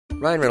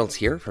Ryan Reynolds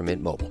here from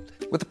Mint Mobile.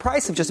 With the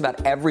price of just about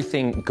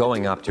everything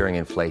going up during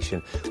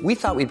inflation, we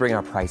thought we'd bring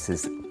our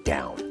prices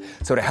down.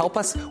 So to help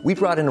us, we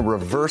brought in a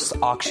reverse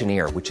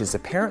auctioneer, which is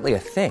apparently a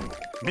thing.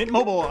 Mint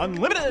Mobile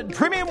Unlimited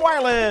Premium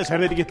Wireless. How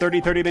to get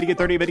 30, 30, bit to get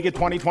 30, bit to get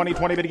 20, 20,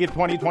 20, bit to get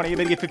 20, 20,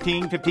 bit to get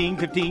 15, 15,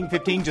 15,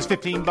 15, just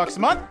 $15 a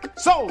month?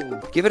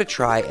 Sold! Give it a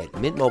try at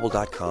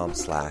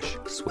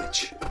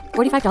mintmobile.com/switch.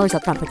 $45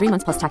 up front for 3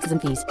 months plus taxes and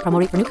fees. Promo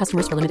rate for new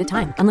customers for limited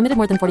time. Unlimited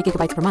more than 40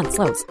 gigabytes per month.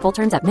 Slows full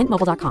terms at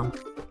mintmobile.com.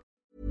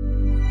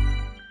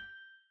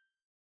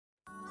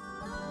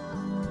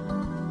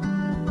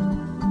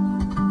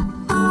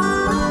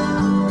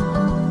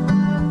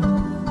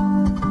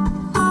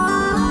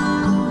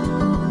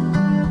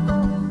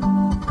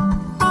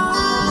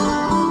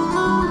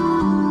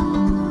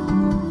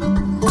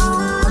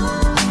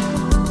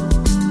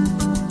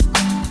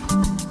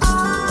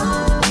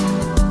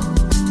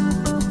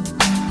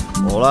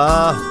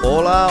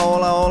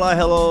 Hola,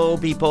 hello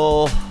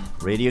people.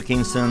 Radio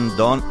Kingston,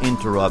 don't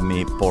interrupt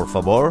me, por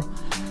favor.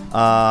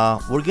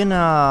 We're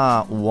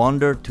gonna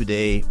wonder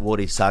today what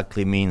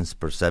exactly means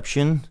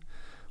perception.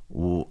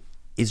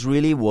 Is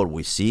really what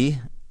we see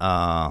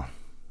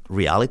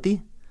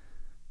reality?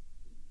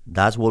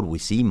 That's what we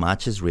see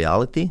matches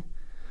reality?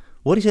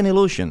 What is an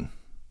illusion?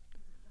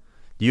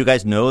 Do you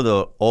guys know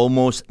that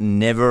almost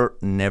never,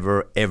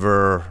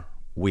 ever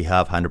we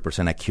have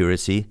 100%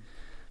 accuracy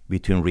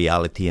between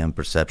reality and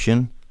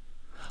perception?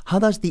 How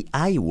does the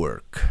eye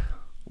work?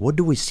 What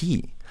do we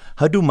see?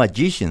 How do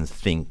magicians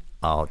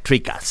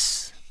trick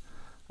us?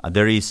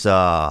 There is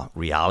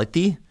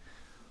reality,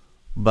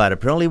 but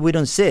apparently we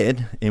don't see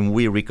it, and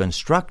we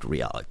reconstruct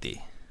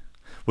reality.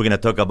 We're going to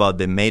talk about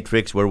the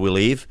matrix where we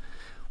live.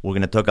 We're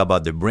going to talk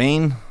about the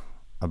brain,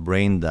 a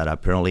brain that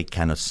apparently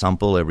cannot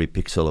sample every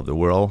pixel of the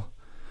world,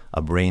 a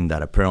brain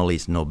that apparently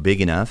is not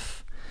big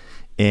enough.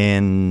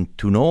 And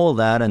to know all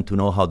that and to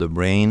know how the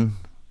brain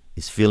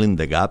is filling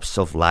the gaps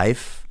of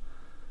life,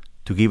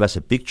 to give us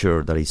a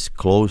picture that is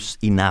close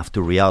enough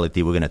to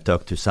reality, we're going to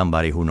talk to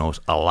somebody who knows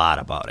a lot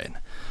about it.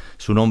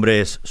 Su nombre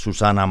es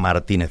Susana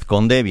Martínez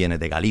Conde, viene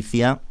de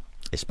Galicia,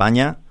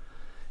 España.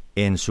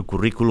 En su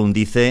currículum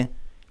dice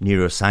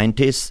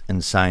neuroscientist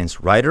and science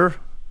writer,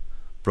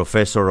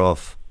 professor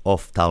of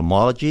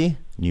ophthalmology,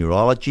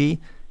 neurology,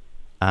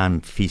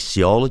 and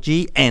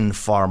physiology and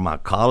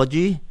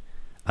pharmacology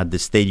at the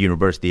State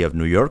University of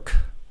New York.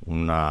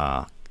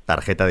 Una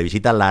tarjeta de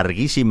visita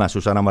larguísima.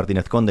 Susana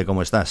Martínez Conde,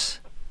 ¿cómo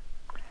estás?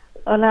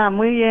 Hola,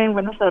 muy bien,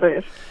 buenas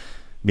tardes.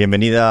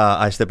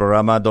 Bienvenida a este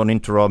programa Don't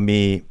Interrupt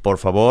Me, por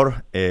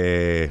favor.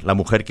 La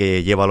mujer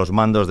que lleva los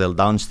mandos del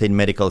Downstate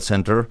Medical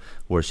Center,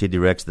 where she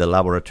directs the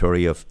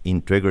Laboratory of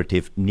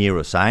Integrative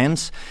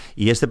Neuroscience.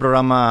 Y este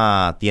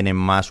programa tiene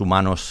más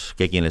humanos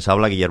que quien les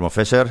habla, Guillermo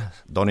Fesser.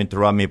 Don't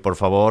Interrupt Me, por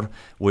favor.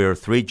 We're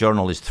three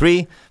journalists,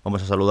 three.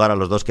 Vamos a saludar a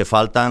los dos que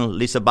faltan.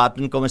 Lisa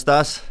Button, ¿cómo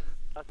estás?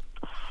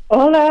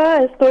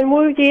 Hola, estoy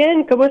muy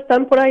bien. ¿Cómo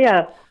están por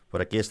allá?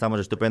 Por aquí estamos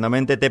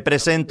estupendamente. Te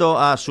presento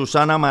a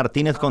Susana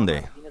Martínez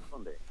Conde.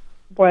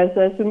 Pues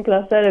es un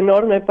placer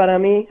enorme para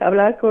mí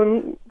hablar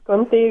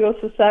contigo,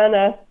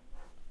 Susana.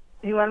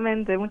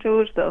 Igualmente, mucho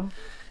gusto.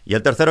 Y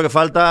el tercero que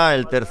falta,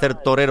 el tercer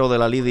torero de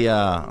la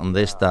lidia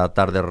de esta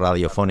tarde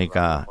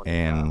radiofónica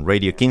en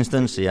Radio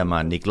Kingston, se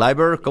llama Nick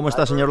Leiber. ¿Cómo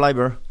está, señor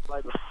Leiber?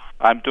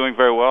 I'm doing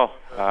very well.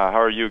 How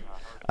are you,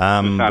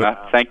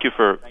 Susana? Thank you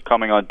for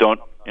coming on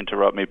Don't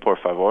Interrupt Me, por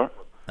favor.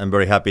 I'm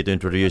very happy to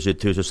introduce you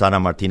to Susana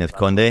Martínez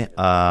Conde.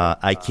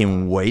 I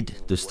can't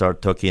wait to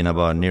start talking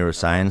about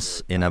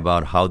neuroscience and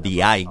about how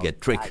the eye get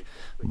tricked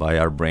by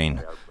our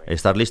brain.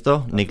 ¿Estás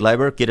listo? Nick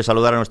Leiber, ¿quieres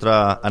saludar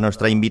a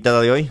nuestra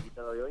invitada de hoy?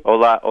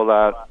 Hola,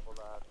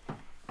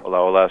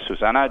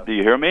 Susana. Do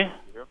you hear me?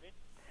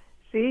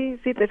 Sí,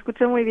 te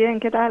escucho muy bien.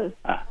 ¿Qué tal?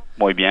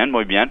 Muy bien.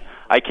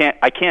 I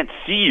can't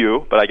see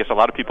you, but I guess a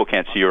lot of people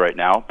can't see you right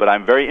now. But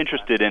I'm very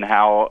interested in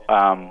how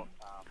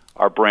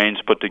our brains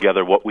put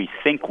together what we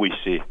think we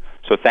see.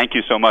 So thank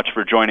you so much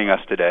for joining us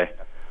today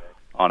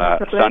on a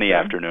sunny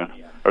afternoon.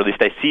 Or at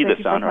least I see the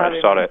sun, or I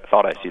thought I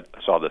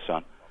saw the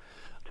sun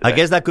today. I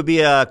guess that could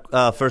be a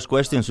first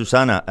question,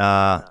 Susana.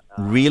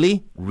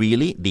 Really,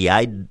 the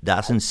eye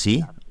doesn't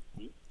see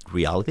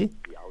reality?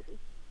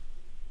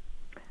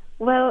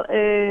 Well,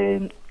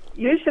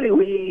 usually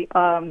we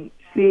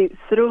see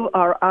through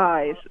our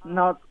eyes,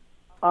 not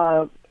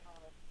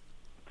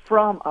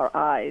from our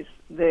eyes.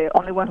 The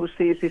only one who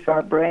sees is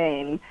our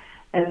brain.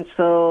 And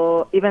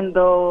so even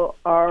though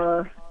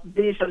our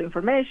visual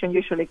information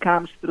usually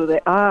comes through the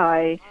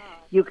eye,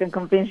 you can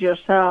convince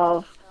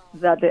yourself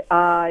that the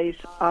eyes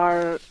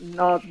are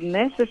not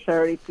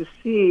necessary to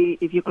see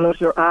if you close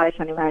your eyes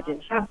and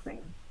imagine something.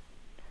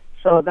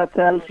 So that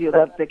tells you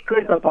that the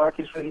critical part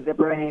is really the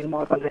brain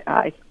more than the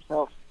eyes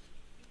themselves.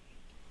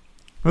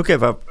 Ok,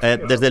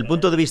 desde el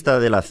punto de vista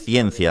de la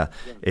ciencia,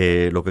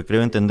 lo que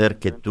creo entender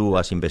que tú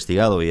has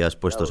investigado y has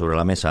puesto sobre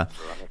la mesa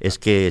es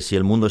que si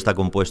el mundo está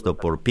compuesto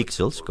por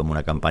píxeles, como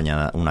una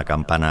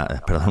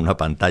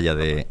pantalla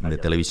de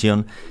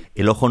televisión,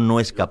 el ojo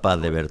no es capaz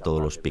de ver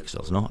todos los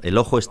píxeles, ¿no? El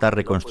ojo está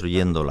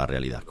reconstruyendo la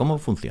realidad. ¿Cómo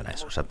funciona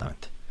eso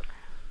exactamente?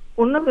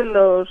 Uno de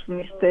los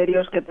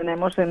misterios que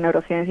tenemos en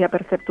neurociencia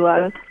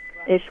perceptual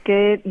es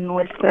que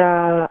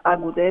nuestra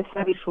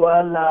agudeza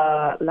visual,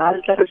 la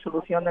alta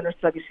resolución de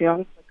nuestra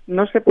visión,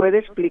 no se puede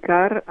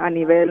explicar a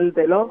nivel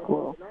del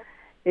ojo.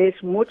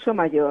 Es mucho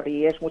mayor,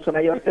 y es mucho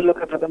mayor que lo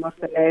que podemos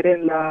tener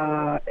en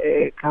la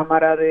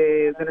cámara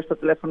de nuestro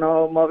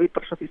teléfono móvil,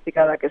 por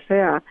sofisticada que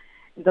sea.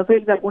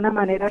 Entonces, de alguna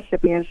manera se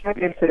piensa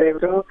que el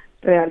cerebro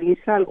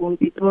realiza algún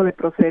tipo de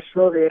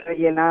proceso de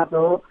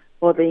rellenado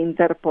o de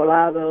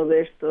interpolado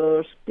de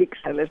estos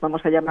píxeles,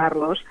 vamos a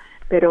llamarlos,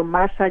 pero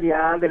más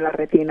allá de la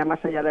retina,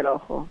 más allá del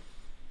ojo.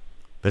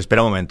 Pero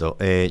espera un momento.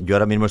 Yo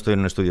ahora mismo estoy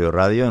en un estudio de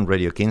radio, en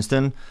Radio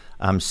Kingston.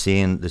 I'm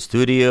seeing the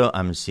studio,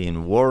 I'm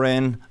seeing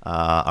Warren,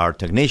 our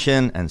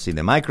technician, and seeing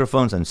the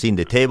microphones, and seeing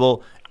the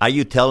table. Are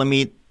you telling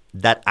me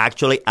that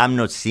actually I'm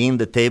not seeing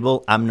the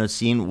table, I'm not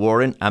seeing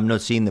Warren, I'm not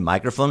seeing the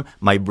microphone?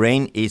 My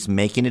brain is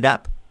making it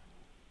up.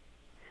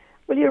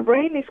 Well, your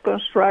brain is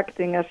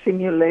constructing a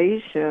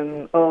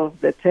simulation of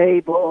the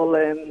table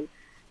and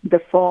the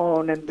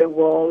phone and the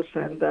walls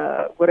and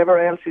whatever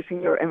else is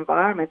in your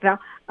environment. Now,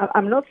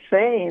 I'm not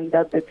saying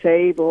that the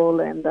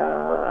table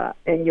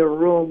and your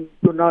room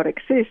do not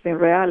exist in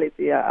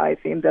reality. I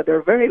think that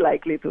they're very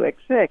likely to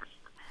exist,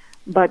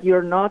 but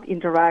you're not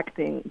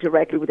interacting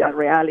directly with that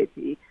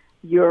reality.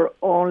 You're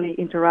only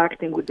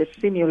interacting with the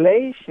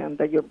simulation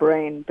that your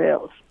brain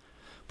builds.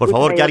 Por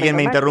favor, que alguien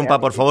me interrumpa,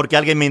 por favor, que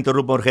alguien me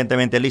interrumpa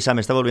urgentemente. Lisa,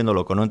 me está volviendo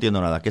loco, no entiendo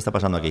nada. ¿Qué está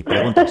pasando aquí?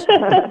 Preguntas.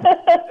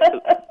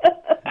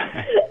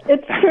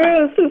 It's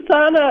true,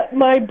 Susana.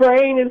 My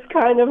brain is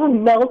kind of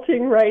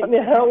melting right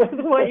now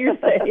with what you're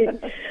saying.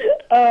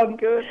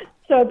 Good.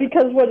 So,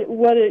 because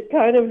what it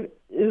kind of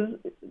is,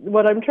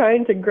 what I'm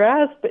trying to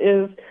grasp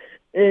is,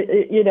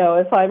 you know,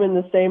 if I'm in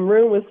the same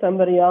room with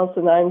somebody else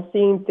and I'm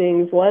seeing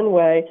things one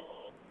way,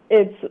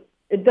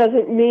 it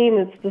doesn't mean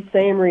it's the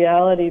same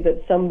reality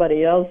that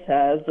somebody else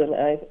has, and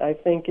I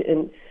think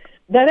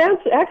that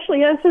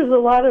actually answers a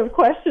lot of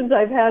questions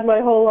I've had my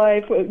whole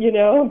life, you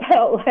know,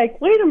 about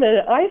like, wait a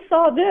minute, I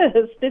saw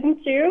this,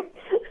 didn't you?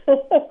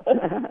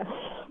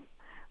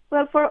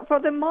 Well, for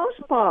the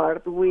most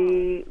part,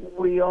 we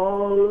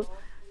all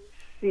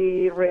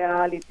see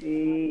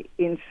reality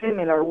in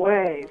similar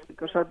ways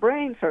because our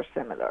brains are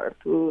similar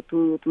to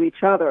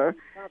each other.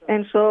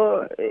 And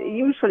so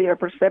usually our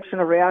perception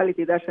of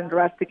reality doesn't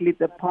drastically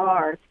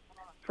depart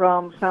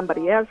from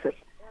somebody else's.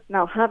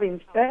 Now, having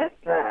said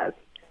that,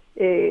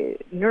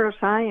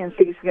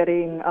 neuroscience is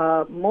getting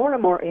more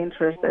and more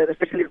interested,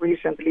 especially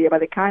recently,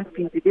 about the kind of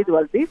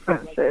individual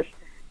differences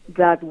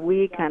that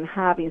we can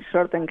have in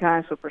certain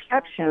kinds of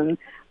perception.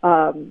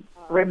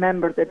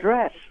 Remember the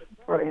dress,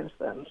 for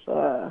instance.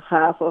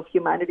 Half of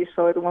humanity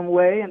saw it one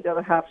way and the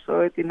other half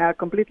saw it in a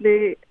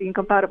completely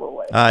incompatible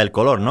way. Ah, el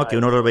color, ¿no? Que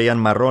unos lo veían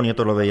marrón y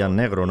otros lo veían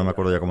negro, no me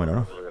acuerdo ya cómo era,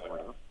 ¿no?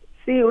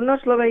 Sí,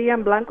 unos lo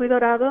veían blanco y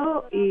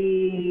dorado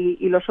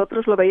y los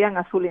otros lo veían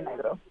azul y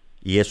negro.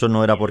 ¿Y eso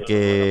no era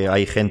porque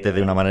hay gente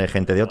de una manera y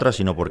gente de otra,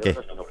 sino por qué?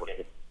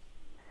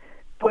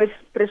 Pues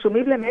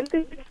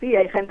presumiblemente sí,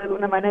 hay gente de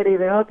una manera y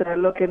de otra.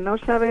 Lo que no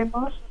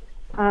sabemos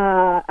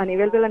a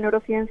nivel de la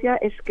neurociencia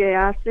es que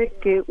hace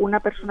que una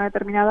persona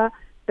determinada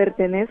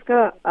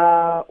pertenezca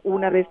a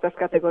una de estas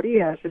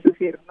categorías. Es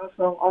decir, no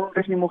son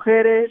hombres ni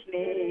mujeres,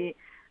 ni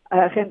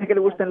gente que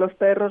le gusten los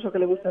perros o que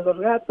le gusten los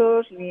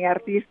gatos, ni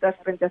artistas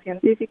frente a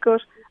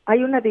científicos.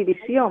 Hay una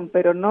división,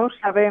 pero no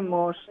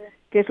sabemos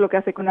qué es lo que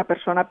hace que una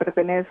persona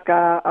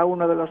pertenezca a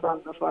uno de los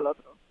bandos o al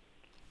otro.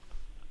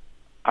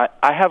 I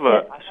have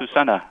a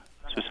Susana.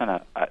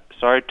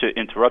 Sorry to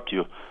interrupt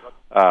you.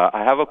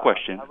 I have a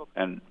question,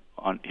 and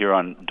here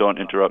on Don't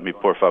Interrupt Me,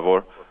 por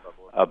favor,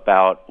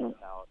 about,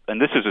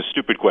 and this is a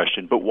stupid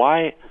question, but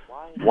why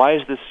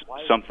is this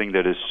something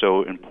that is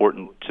so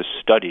important to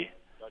study?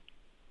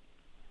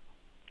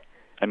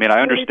 I mean,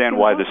 I understand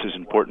why this is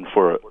important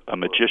for a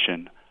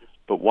magician,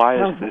 but why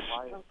is this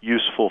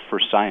useful for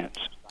science?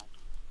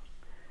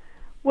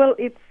 Well,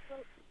 it's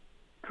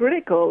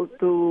critical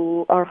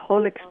to our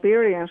whole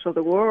experience of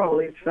the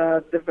world. It's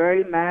the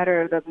very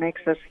matter that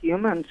makes us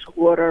humans,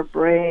 what our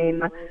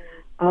brain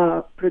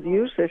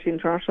produces in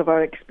terms of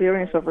our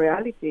experience of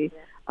reality.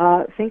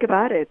 Think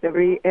about it.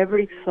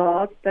 Every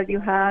thought that you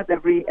had,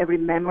 every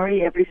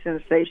memory, every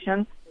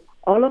sensation,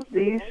 all of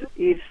this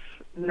is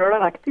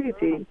neural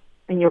activity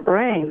in your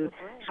brain.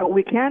 So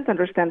we can't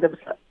understand them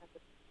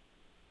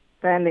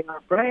in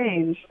our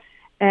brains.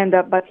 And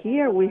but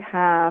here we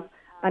have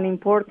an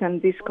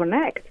important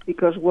disconnect,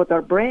 because what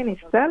our brain is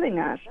telling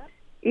us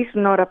is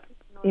not an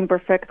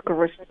imperfect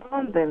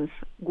correspondence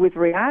with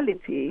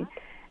reality.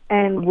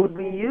 And what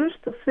we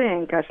used to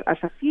think as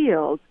a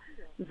field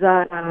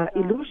that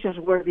illusions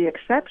were the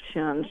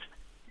exceptions,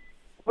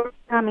 we're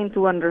coming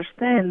to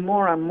understand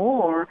more and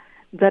more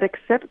that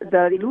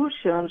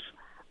illusions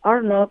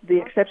are not the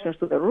exceptions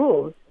to the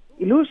rule.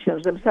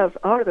 Illusions themselves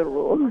are the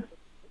rule.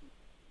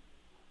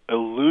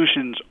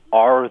 Illusions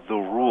are the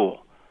rule.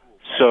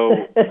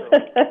 So,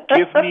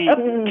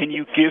 can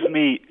you give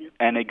me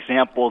an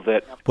example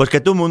that... Pues que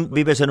tú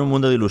vives en un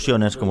mundo de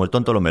ilusiones, como el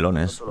tonto de los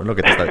melones. Es lo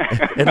que te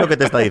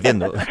está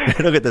diciendo. Es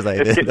lo que te está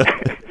diciendo.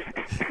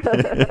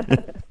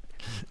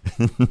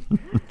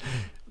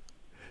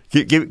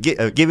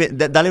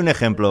 Dale un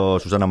ejemplo,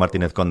 Susana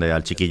Martínez Conde,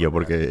 al chiquillo,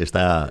 porque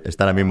está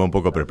ahora mismo un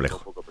poco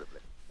perplejo.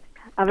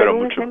 A ver,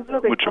 un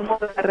ejemplo de cómo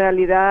la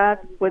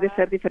realidad puede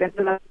ser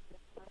diferente. Un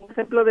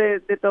ejemplo de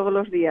todos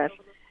los días.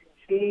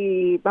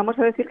 Si vamos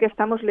a decir que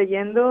estamos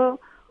leyendo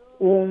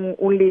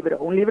un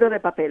libro de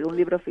papel, un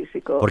libro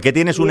físico. ¿Por qué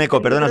tienes un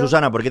eco? Perdona,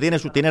 Susana, ¿por qué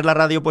tienes la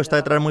radio puesta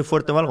detrás muy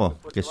fuerte o algo?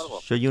 Que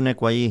soy un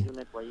eco ahí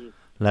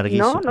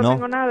larguísimo. No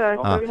tengo nada.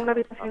 Estoy en una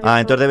habitación.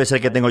 Entonces debe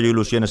ser que tengo yo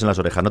ilusiones en las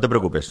orejas. No te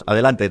preocupes.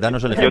 Adelante,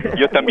 danos el ejemplo.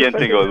 Yo también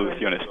tengo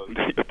ilusiones.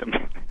 Yo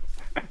también.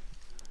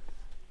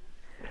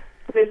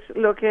 Pues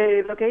lo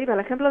que iba, el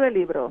ejemplo del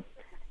libro.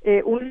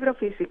 Un libro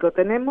físico.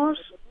 Tenemos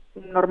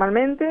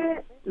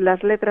normalmente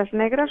las letras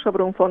negras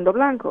sobre un fondo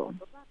blanco.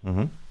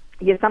 Uh-huh.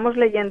 Y estamos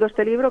leyendo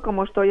este libro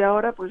como estoy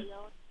ahora, pues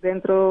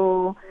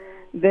dentro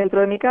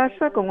de mi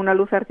casa con una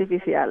luz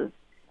artificial.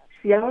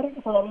 Si ahora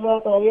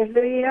todavía es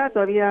de día,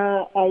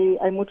 todavía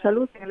hay mucha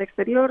luz en el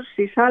exterior,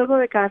 si salgo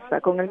de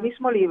casa con el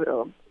mismo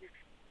libro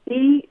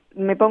y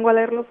me pongo a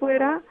leerlo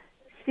fuera,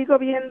 sigo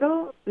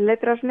viendo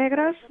letras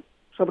negras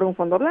sobre un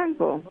fondo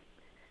blanco.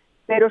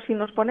 Pero si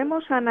nos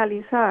ponemos a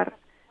analizar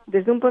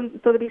desde un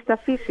punto de vista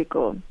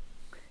físico,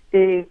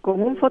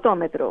 con un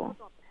fotómetro,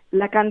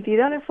 la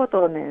cantidad de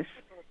fotones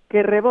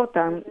que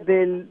rebotan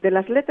de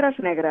las letras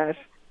negras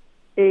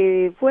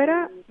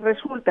fuera,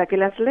 resulta que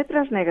las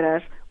letras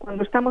negras,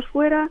 cuando estamos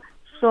fuera,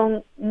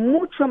 son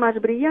mucho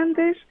más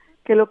brillantes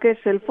que lo que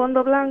es el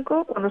fondo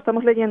blanco cuando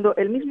estamos leyendo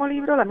el mismo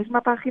libro, la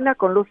misma página,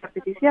 con luz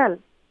artificial.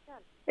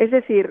 Es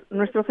decir,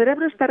 nuestro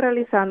cerebro está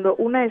realizando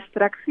una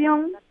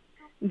extracción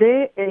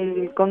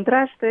del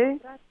contraste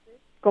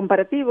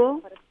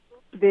comparativo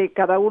de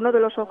cada uno de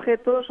los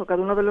objetos o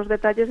cada uno de los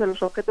detalles de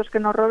los objetos que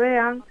nos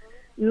rodean.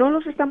 No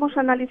los estamos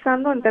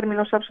analizando en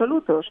términos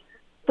absolutos.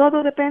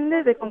 Todo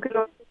depende de con qué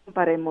lo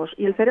comparemos.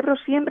 Y el cerebro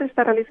siempre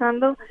está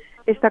realizando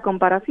esta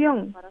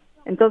comparación.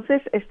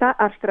 Entonces está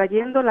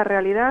abstrayendo la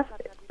realidad.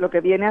 Lo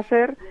que viene a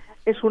ser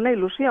es una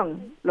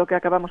ilusión, lo que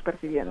acabamos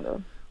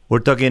percibiendo.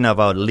 We're talking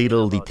about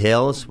little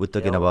details. We're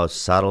talking about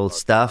subtle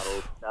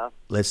stuff.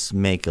 Let's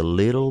make a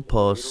little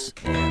pause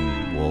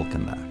and we'll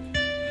come back.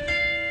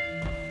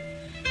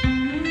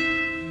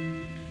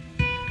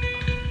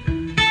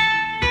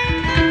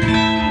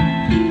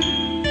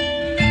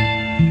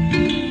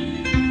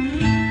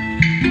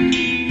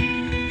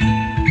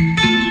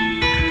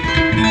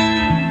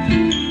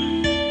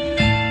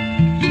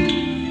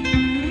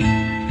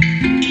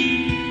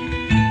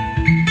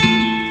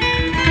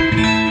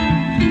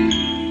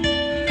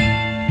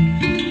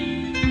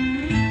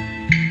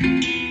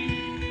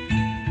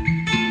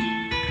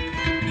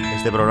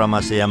 Este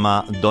programa se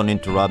llama Don't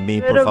Interrupt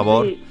Me, por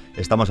favor.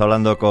 Estamos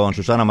hablando con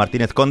Susana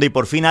Martínez Conde y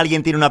por fin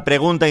alguien tiene una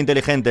pregunta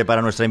inteligente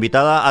para nuestra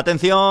invitada.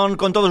 Atención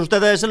con todos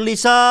ustedes,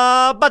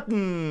 Lisa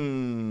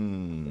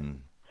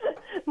Button.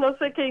 No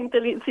sé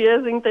si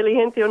es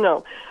inteligente o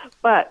no,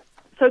 but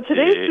so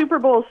today's Super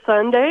Bowl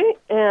Sunday,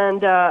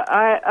 and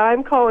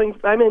I'm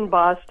in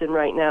Boston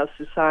right now,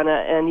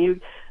 Susana,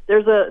 and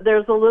there's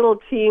a little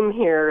team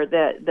here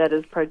that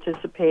is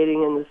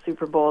participating in the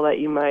Super Bowl that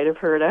you might have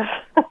heard of.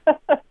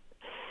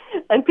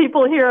 And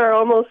people here are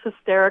almost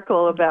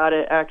hysterical about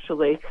it,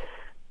 actually.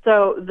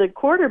 So the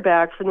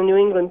quarterback for the New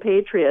England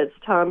Patriots,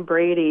 Tom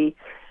Brady,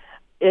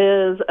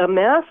 is a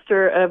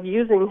master of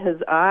using his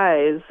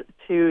eyes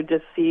to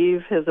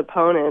deceive his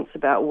opponents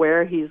about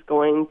where he's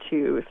going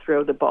to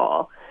throw the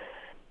ball.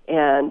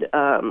 And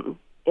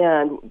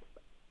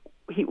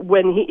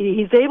when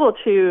he's able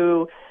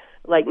to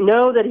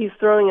know that he's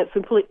throwing it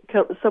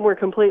somewhere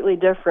completely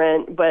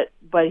different, but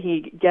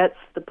he gets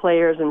the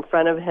players in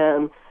front of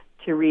him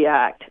to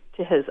react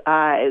to his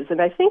eyes.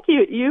 And I think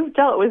you've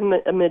dealt with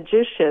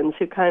magicians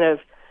who kind of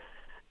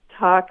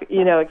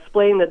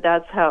explain that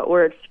that's how it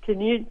works. Can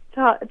you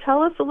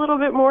tell us a little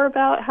bit more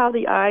about how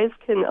the eyes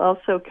can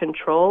also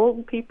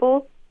control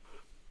people?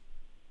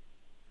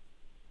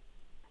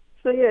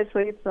 So it's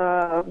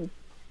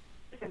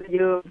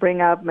you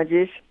bring up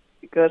magician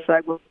because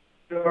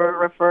you're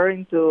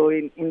referring to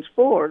in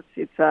sports.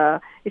 It's a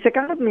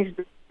kind of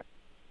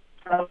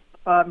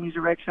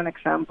misdirection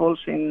examples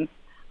in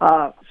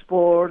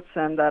sports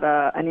and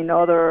in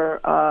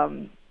other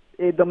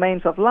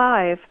domains of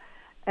life,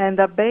 and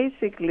that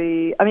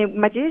basically,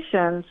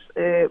 magicians,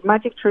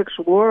 magic tricks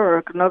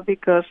work not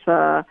because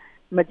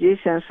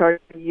magicians are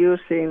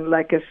using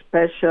a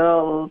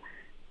special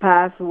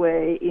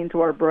pathway into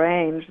our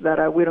brains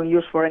that we don't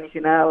use for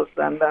anything else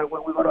than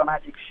when we go to a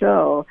magic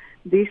show.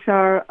 These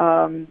are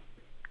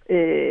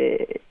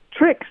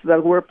tricks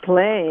that we're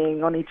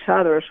playing on each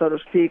other, so to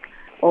speak,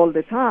 all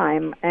the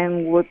time.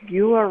 And what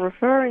you are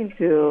referring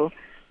to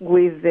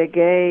with the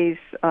gaze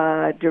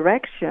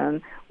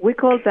direction, we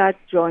call that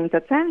joint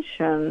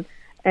attention,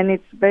 and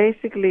it's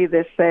basically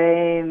the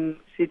same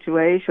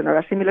situation or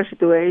a similar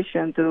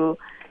situation to,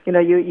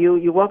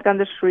 you walk down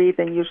the street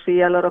and you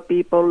see a lot of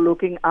people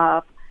looking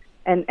up,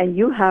 and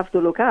you have to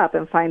look up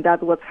and find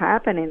out what's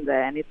happening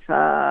then.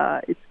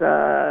 It's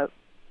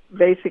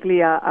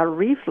basically a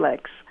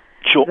reflex.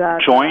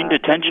 Joint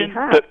attention?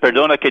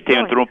 Perdona que te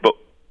interrumpo.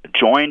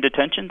 Joint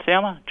attention se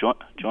llama?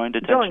 Joint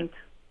attention?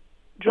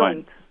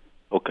 Joint.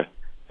 Okay.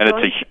 And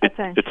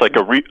it's like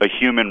a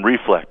human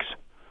reflex.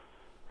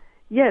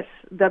 Yes,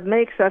 that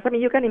makes us. I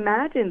mean, you can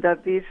imagine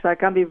that this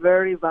can be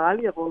very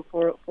valuable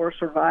for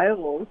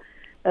survival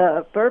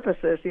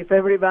purposes. If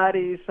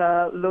everybody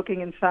is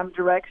looking in some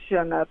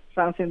direction at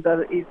something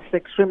that is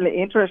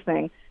extremely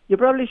interesting, you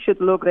probably should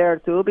look there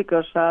too,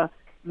 because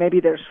maybe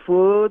there's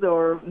food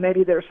or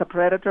maybe there's a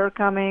predator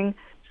coming.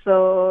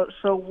 So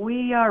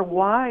we are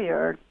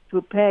wired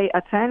to pay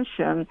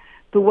attention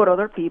to what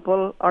other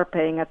people are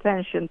paying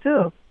attention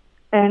to.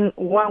 And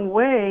one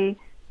way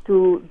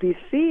to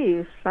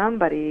deceive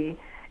somebody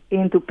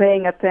into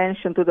paying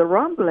attention to the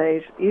wrong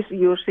place is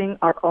using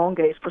our own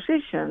gaze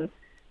position.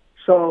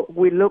 So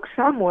we look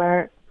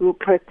somewhere to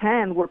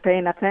pretend we're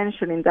paying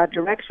attention in that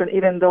direction,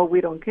 even though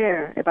we don't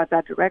care about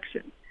that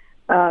direction.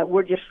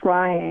 We're just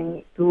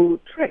trying to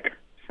trick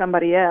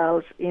somebody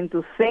else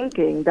into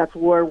thinking that's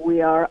where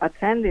we are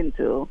attending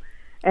to.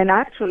 And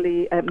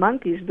actually,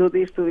 monkeys do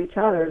this to each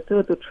other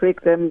too, to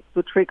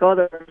trick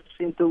others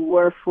into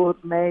where food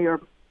may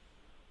or.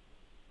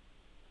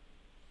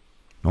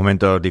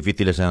 Momentos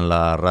difíciles en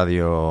la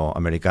radio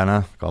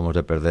americana. Acabamos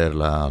de perder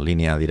la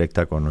línea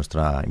directa con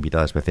nuestra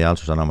invitada especial,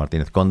 Susana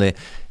Martínez Conde.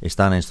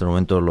 Están en este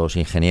momento los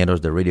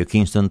ingenieros de Radio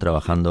Kingston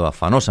trabajando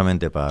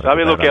afanosamente para...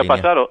 ¿Sabe lo que ha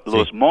pasado? Sí.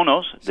 Los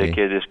monos de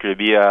que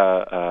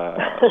describía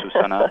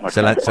Susana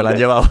Martínez se la han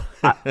llevado.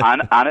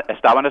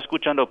 Estaban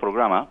escuchando el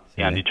programa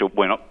y han dicho,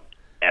 bueno,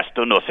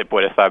 esto no se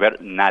puede saber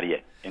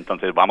nadie.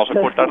 Entonces vamos a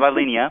cortar la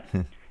línea.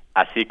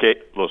 Así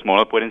que los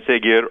monos pueden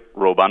seguir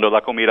robando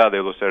la comida de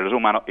los seres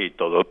humanos y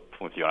todo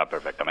funciona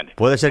perfectamente.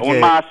 Puede ser Aún que...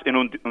 más en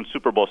un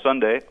Super Bowl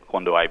Sunday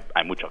cuando hay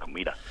mucha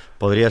comida.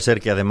 Podría ser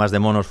que además de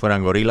monos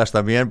fueran gorilas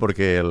también,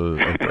 porque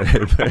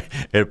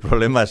el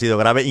problema ha sido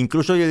grave.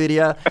 Incluso yo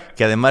diría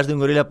que además de un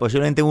gorila,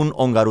 posiblemente un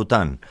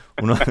ongarután,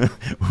 uno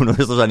de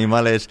estos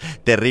animales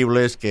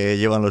terribles que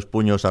llevan los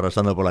puños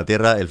arrasando por la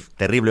tierra, el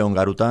terrible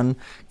ongarután,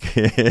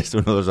 que es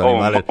uno de los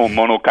animales... Un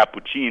mono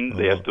capuchín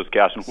de estos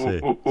que hacen... Sí.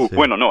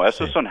 Bueno, no,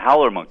 esos son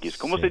howler monkeys.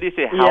 ¿Cómo se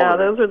dice howler? Yeah,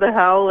 those are the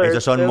howlers.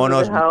 Esos son Those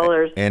monos, are the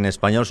howlers. en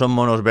español son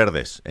monos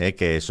verdes,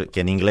 que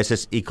en inglés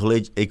es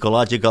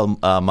ecological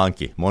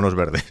monkey, monos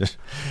verdes.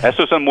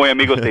 Esos son muy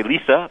amigos de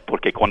Lisa,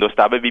 porque cuando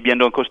estaba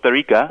viviendo en Costa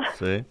Rica,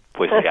 Sí.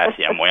 pues se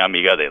hacía muy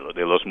amiga de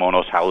los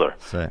monos howler,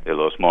 Sí. de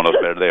los monos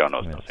verdes, o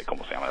no sé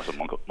cómo se llaman esos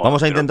monos.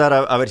 Vamos a intentar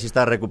a ver si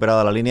está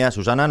recuperada la línea.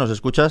 Susana, ¿nos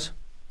escuchas?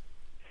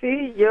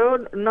 Sí, yo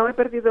no he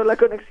perdido la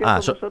conexión con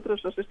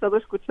vosotros, os he estado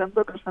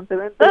escuchando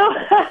constantemente.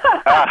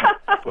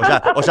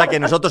 O sea que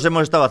nosotros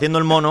hemos estado haciendo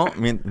el mono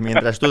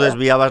mientras tú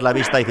desviabas la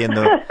vista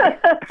diciendo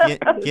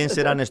 ¿quién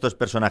serán estos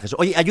personajes?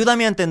 Oye,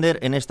 ayúdame a entender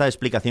en esta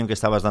explicación que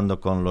estabas dando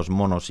con los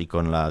monos y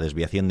con la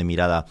desviación de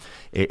mirada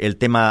el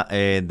tema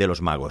de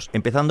los magos.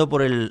 Empezando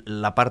por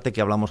la parte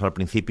que hablamos al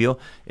principio,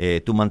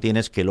 tú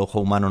mantienes que el ojo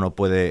humano no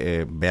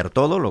puede ver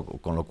todo,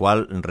 con lo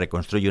cual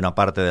reconstruye una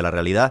parte de la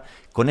realidad.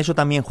 ¿Con eso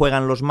también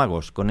juegan los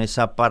magos? ¿Con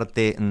esa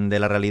parte de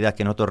la realidad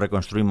que nosotros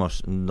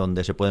reconstruimos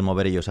donde se pueden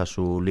mover ellos a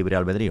su libre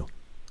albedrío?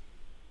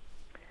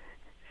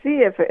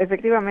 Sí,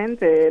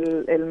 efectivamente,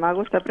 el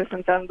mago está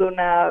presentando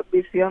una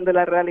visión de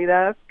la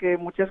realidad que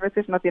muchas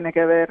veces no tiene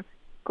que ver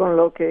con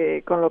lo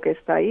que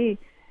está ahí.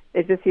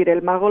 Es decir,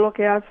 el mago lo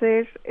que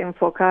hace es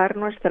enfocar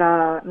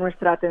nuestra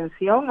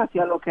atención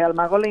hacia lo que al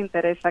mago le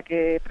interesa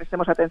que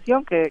prestemos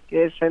atención, que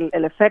es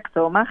el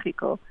efecto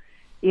mágico.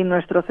 Y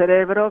nuestro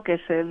cerebro, que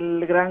es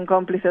el gran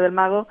cómplice del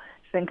mago,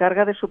 se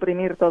encarga de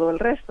suprimir todo el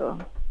resto.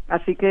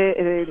 Así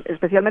que,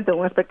 especialmente en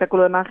un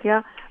espectáculo de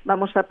magia,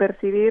 vamos a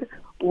percibir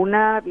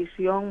una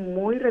visión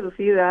muy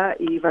reducida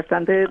y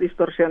bastante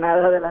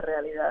distorsionada de la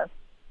realidad.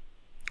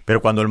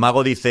 Pero cuando el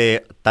mago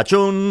dice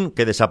 ¡tachún!,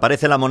 que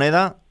desaparece ¿la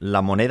moneda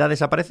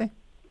desaparece?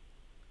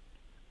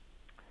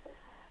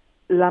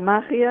 La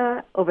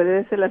magia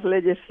obedece las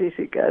leyes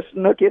físicas.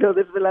 No quiero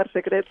desvelar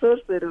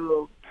secretos,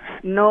 pero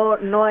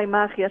no hay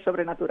magia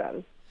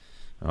sobrenatural.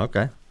 Ok.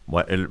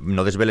 Bueno,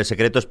 no desvele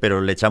secretos,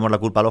 pero ¿le echamos la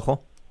culpa al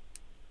ojo?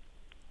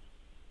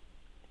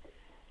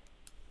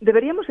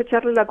 Deberíamos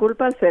echarle la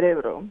culpa al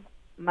cerebro,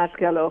 más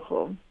que al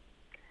ojo.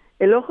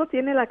 El ojo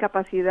tiene la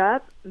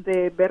capacidad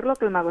de ver lo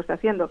que el mago está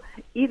haciendo.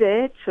 Y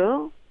de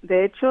hecho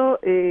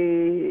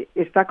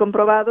está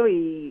comprobado,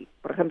 y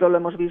por ejemplo lo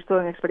hemos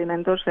visto en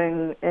experimentos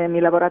en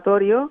mi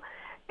laboratorio,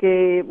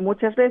 que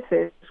muchas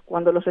veces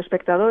cuando los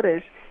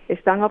espectadores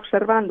están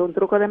observando un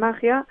truco de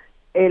magia,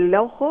 el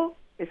ojo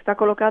está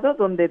colocado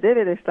donde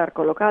debe de estar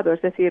colocado.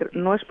 Es decir,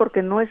 no es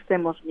porque no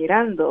estemos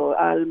mirando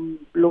al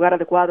lugar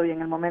adecuado y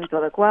en el momento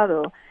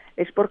adecuado,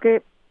 es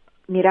porque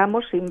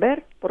miramos sin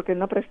ver, porque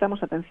no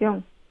prestamos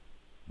atención.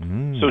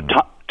 So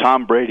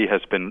Tom Brady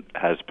has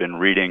been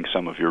reading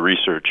some of your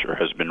research, or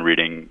has been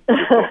reading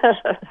your books.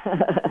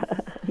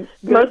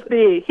 Must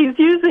be. He's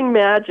using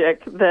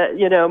magic that,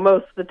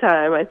 most of the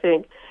time, I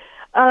think.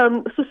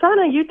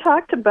 Susana, you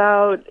talked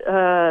about,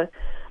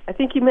 I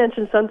think you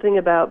mentioned something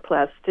about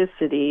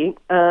plasticity.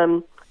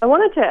 I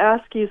wanted to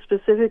ask you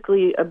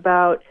specifically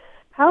about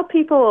how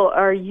people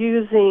are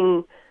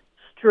using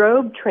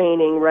strobe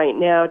training right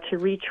now to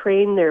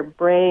retrain their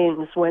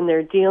brains when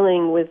they're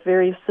dealing with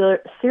very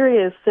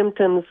serious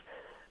symptoms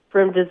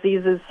from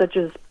diseases such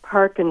as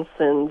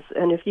Parkinson's.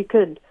 And if you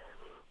could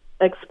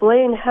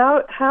explain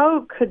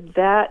how could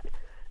that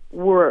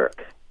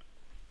work?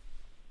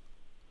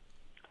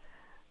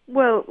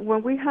 Well,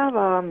 when we have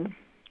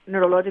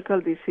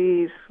neurological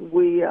disease,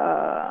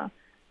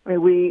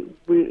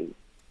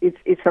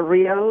 it's a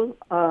real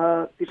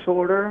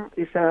disorder.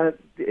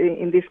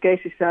 In this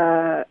case, it's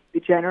a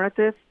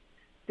degenerative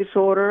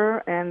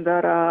disorder, and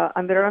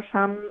there are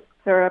some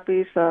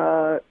therapies,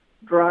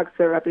 drug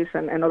therapies,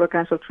 and other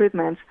kinds of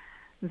treatments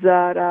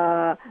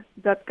that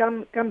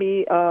can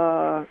be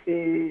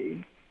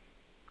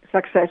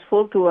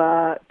successful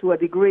to a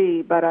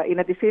degree. But in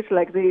a disease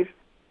like this,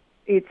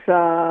 it's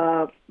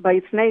by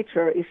its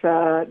nature is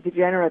a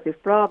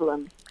degenerative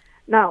problem.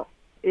 Now,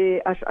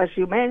 as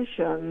you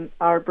mentioned,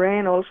 our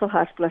brain also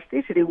has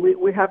plasticity.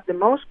 We have the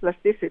most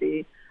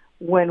plasticity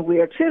when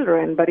we are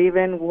children, but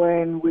even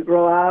when we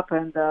grow up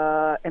and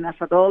as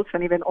adults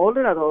and even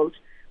older adults,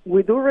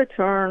 we do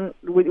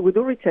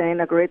retain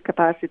a great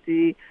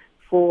capacity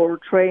for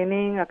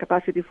training, a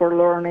capacity for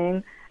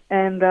learning,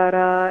 and that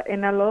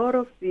in a lot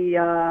of the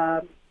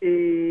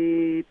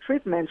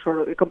treatments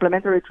or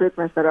complementary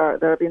treatments that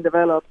are being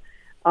developed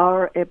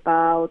are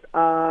about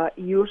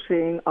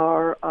using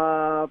our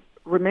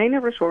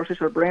remaining resources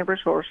or brain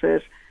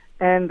resources,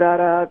 and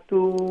that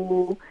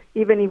to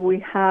even if we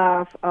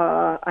have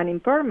an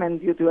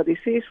impairment due to a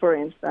disease, for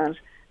instance,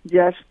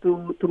 just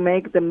to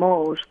make the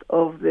most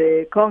of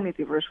the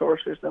cognitive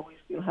resources that we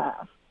still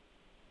have.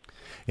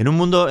 En un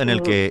mundo en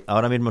el que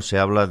ahora mismo se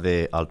habla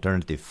de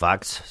alternative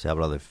facts, se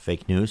habla de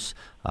fake news,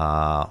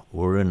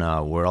 we're in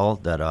a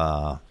world that,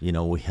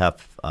 we have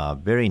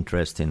very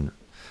interesting,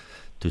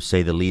 to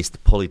say the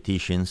least,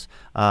 politicians.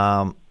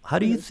 How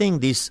do you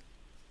think this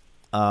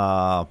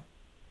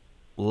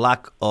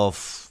lack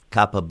of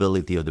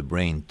capability of the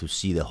brain to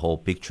see the whole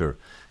picture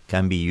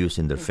can be used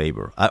in their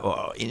favor?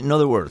 In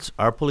other words,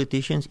 are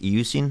politicians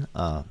using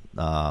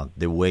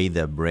the way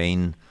the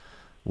brain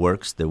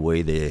works, the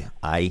way the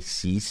eye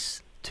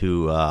sees,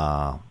 to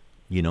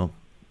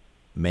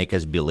make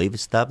us believe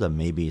stuff that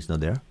maybe is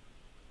not there?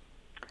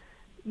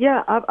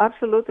 Yeah,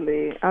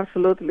 absolutely. It's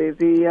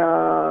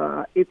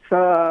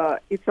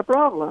a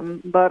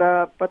problem,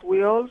 but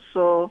we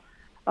also.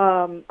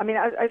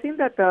 I think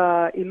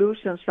that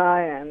illusion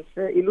science,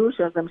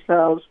 illusions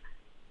themselves,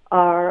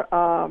 are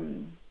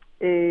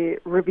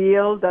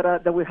reveal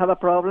that we have a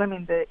problem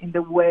in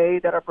the way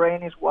that our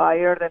brain is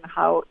wired and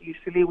how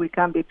easily we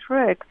can be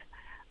tricked.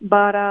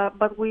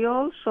 But we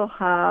also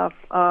have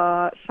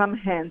some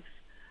hints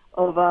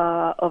of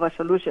a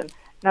solution.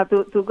 Now,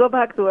 to go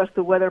back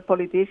to whether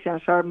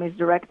politicians are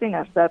misdirecting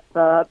us, that's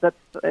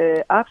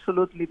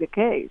absolutely the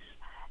case.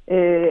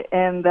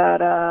 And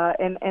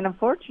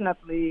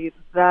unfortunately,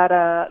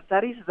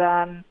 that is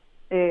done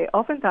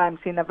oftentimes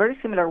in a very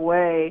similar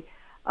way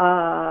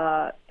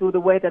to the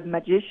way that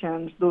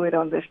magicians do it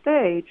on the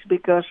stage,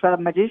 because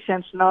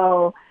magicians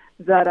know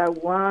that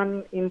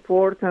one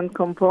important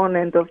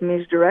component of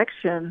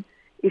misdirection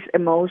is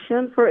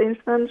emotion, for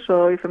instance.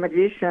 So if a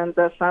magician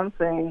does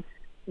something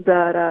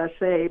that,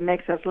 say,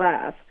 makes us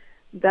laugh,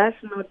 that's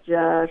not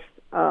just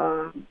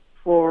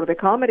for the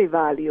comedy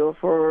value,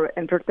 for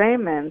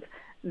entertainment.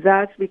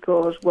 That's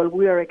because while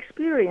we are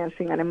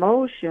experiencing an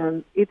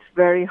emotion, it's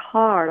very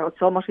hard, or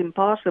it's almost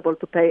impossible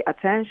to pay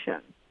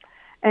attention.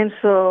 And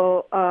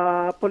so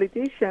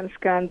politicians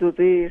can do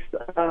this,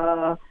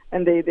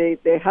 and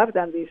they have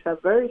done this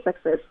very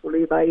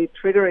successfully by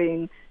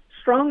triggering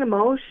strong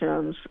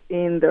emotions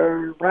in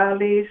their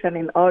rallies and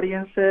in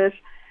audiences.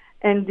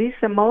 And these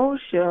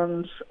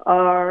emotions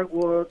are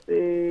what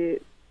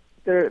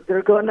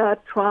they're gonna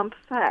trump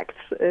facts.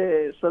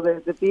 So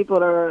the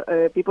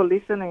people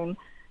listening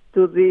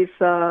to these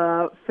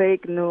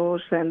fake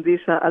news and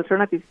these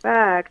alternative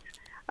facts,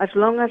 as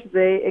long as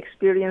they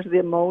experience the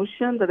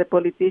emotion that the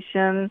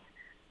politician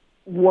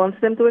wants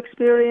them to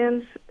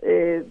experience,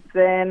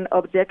 then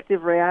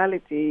objective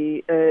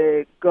reality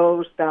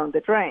goes down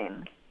the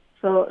drain.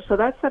 So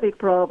that's a big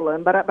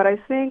problem. But I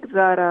think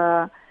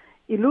that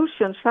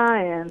illusion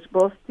science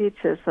both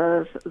teaches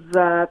us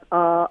that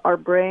our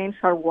brains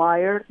are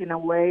wired in a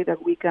way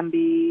that we can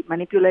be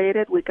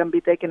manipulated, we can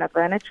be taken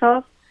advantage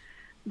of.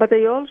 But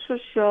they also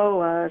show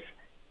us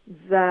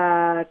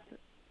that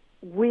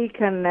we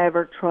can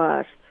never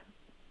trust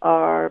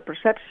our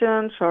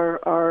perceptions,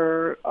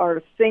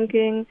 our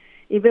thinking,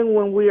 even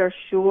when we are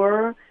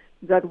sure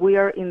that we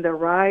are in the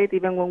right,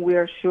 even when we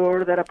are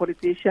sure that a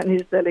politician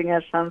is telling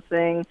us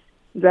something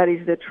that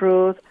is the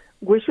truth.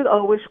 We should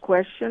always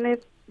question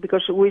it,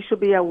 because we should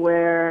be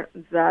aware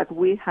that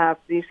we have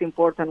this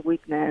important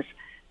weakness.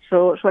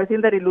 So I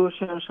think that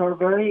illusions are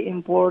very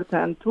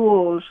important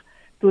tools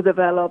to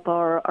develop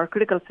our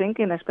critical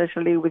thinking,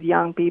 especially with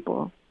young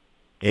people.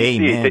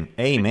 Amen.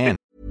 Amen.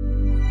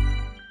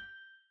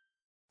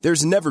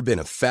 There's never been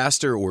a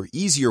faster or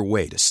easier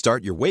way to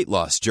start your weight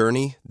loss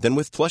journey than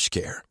with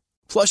PlushCare.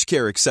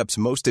 PlushCare accepts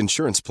most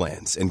insurance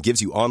plans and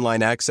gives you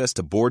online access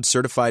to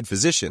board-certified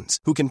physicians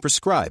who can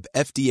prescribe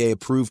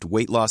FDA-approved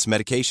weight loss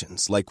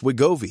medications like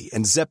Wegovy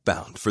and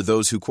Zepbound for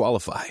those who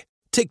qualify.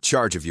 Take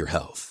charge of your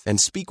health and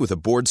speak with a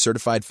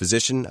board-certified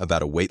physician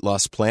about a weight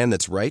loss plan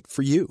that's right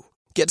for you.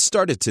 Get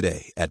started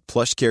today at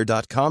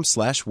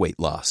plushcare.com/weight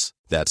loss.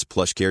 That's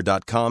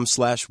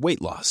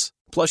plushcare.com/weight loss.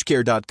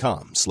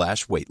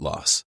 plushcare.com/weight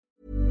loss.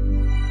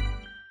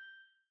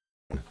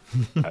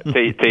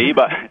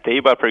 Te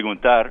iba a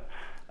preguntar,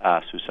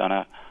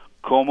 Susana,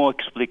 ¿cómo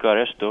explicar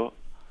esto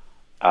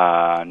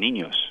a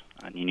niños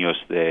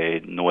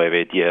de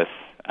 9, 10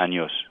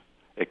 años?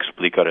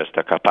 Explicar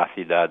esta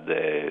capacidad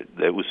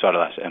de usar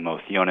las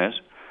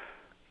emociones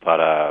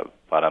para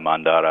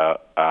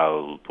mandar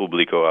al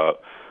público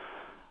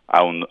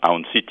a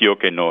un sitio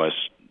que no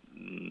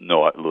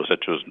los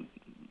hechos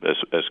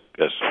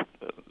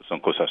son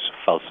cosas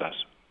falsas.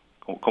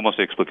 ¿Cómo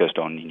se explica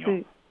esto a un niño?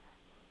 Sí.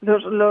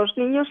 Los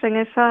niños en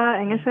esa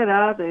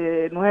edad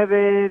de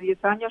 9,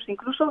 10 años,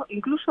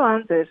 incluso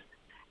antes,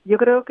 yo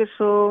creo que es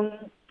un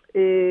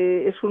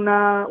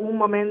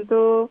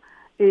momento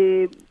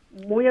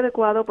muy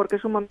adecuado porque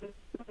es un momento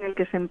en el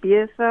que se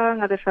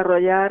empiezan a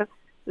desarrollar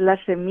las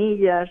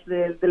semillas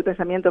del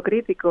pensamiento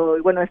crítico.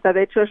 Y bueno, esta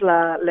de hecho es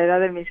la edad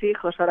de mis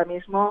hijos. Ahora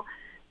mismo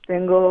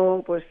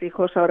tengo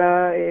hijos,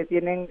 ahora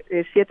tienen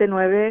 7,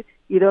 9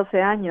 y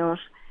 12 años.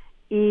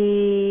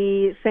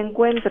 Y se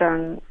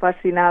encuentran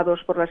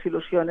fascinados por las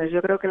ilusiones.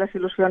 Yo creo que las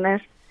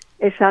ilusiones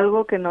es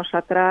algo que nos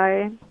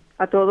atrae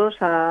a todos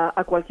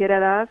a cualquier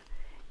edad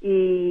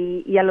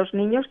y a los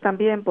niños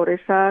también por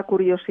esa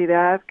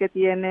curiosidad que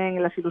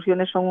tienen. Las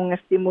ilusiones son un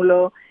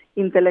estímulo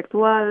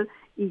intelectual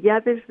y ya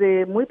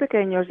desde muy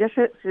pequeños ya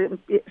se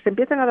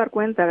empiezan a dar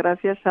cuenta,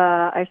 gracias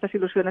a estas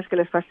ilusiones que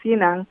les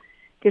fascinan,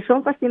 que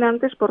son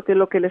fascinantes porque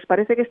lo que les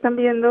parece que están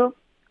viendo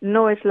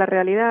no es la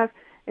realidad.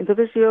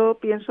 Entonces yo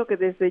pienso que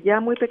desde ya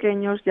muy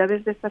pequeños, ya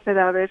desde estas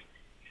edades,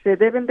 se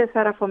debe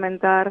empezar a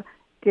fomentar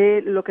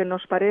que lo que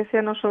nos parece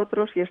a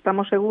nosotros, y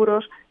estamos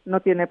seguros, no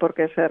tiene por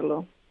qué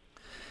serlo.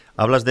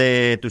 Hablas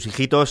de tus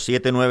hijitos,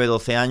 7, 9,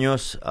 12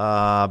 años,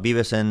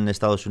 vives en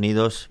Estados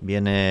Unidos,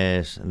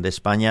 vienes de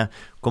España.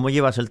 ¿Cómo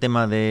llevas el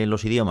tema de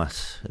los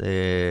idiomas,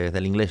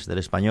 del inglés, del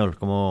español?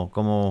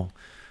 ¿Cómo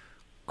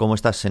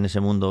estás en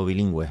ese mundo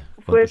bilingüe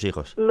con tus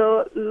hijos?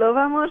 Lo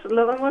vamos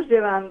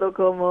llevando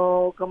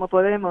como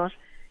podemos.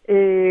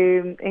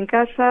 En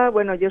casa,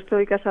 bueno, yo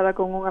estoy casada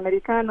con un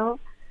americano,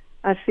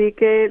 así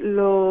que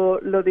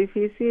lo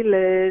difícil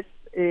es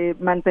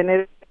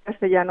mantener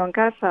castellano en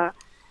casa,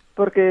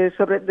 porque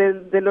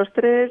de los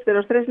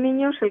tres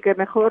niños el que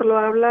mejor lo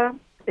habla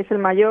es el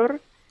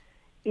mayor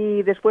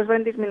y después va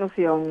en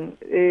disminución.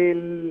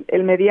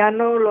 El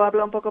mediano lo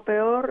habla un poco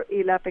peor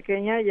y la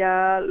pequeña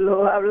ya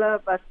lo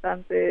habla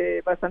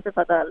bastante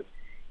fatal.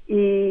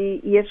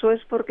 Y eso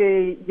es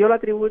porque yo lo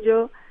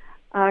atribuyo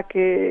a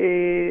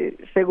que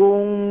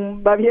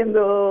según va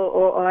viendo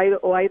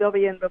o ha ido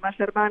viendo más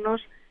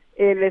hermanos,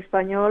 el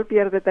español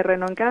pierde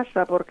terreno en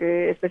casa,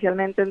 porque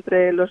especialmente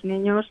entre los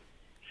niños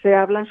se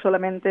hablan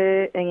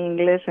solamente en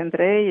inglés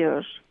entre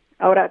ellos.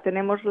 Ahora,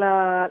 tenemos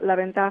la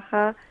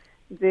ventaja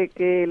de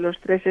que los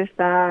tres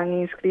están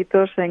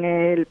inscritos en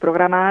el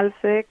programa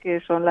ALCE, que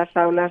son las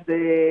aulas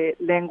de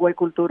lengua y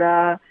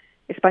cultura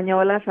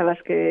españolas a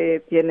las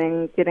que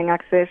tienen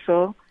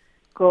acceso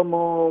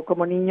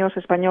como niños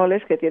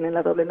españoles que tienen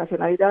la doble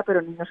nacionalidad,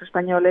 pero niños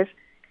españoles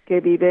que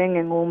viven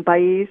en un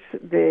país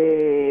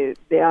de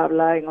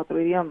habla en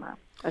otro idioma.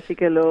 Así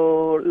que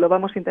lo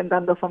vamos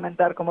intentando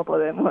fomentar como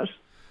podemos.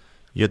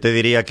 Yo te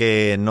diría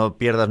que no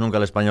pierdas nunca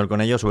el español con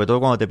ellos, sobre todo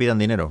cuando te pidan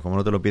dinero. Como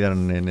no te lo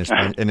pidan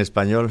en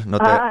español,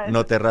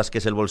 no te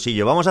rasques el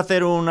bolsillo. Vamos a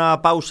hacer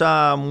una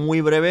pausa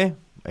muy breve,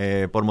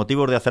 por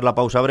motivos de hacer la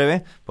pausa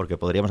breve, porque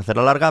podríamos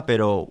hacerla larga,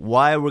 pero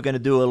why we're going to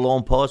do a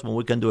long pause when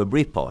we can do a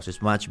brief pause?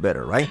 It's much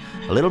better, right?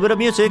 A little bit of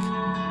music.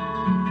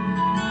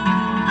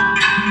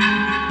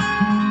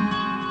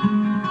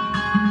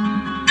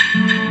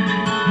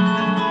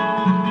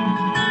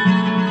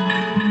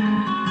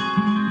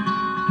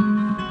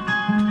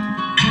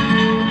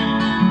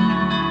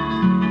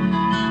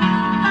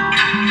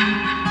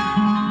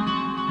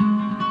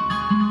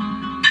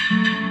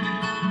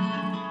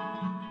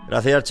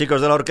 Gracias,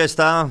 chicos de la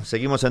orquesta.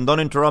 Seguimos en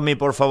Don't Interrupt Me,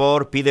 por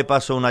favor. Pide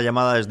paso una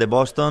llamada desde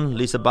Boston.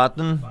 Lisa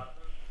Button.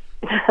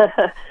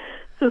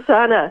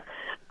 Susana,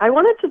 I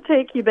wanted to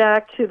take you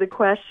back to the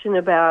question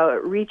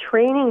about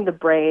retraining the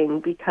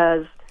brain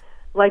because,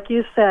 like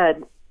you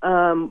said,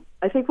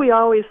 I think we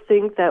always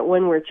think that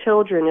when we're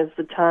children is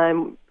the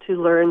time to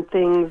learn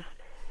things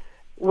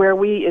where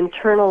we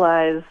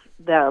internalize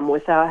them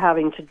without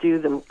having to do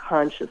them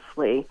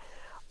consciously.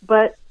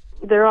 But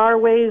there are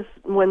ways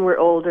when we're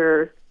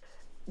older,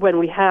 when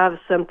we have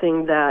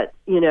something that,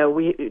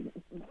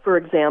 for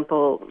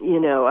example,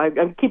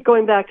 I keep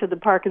going back to the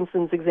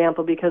Parkinson's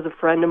example because a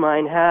friend of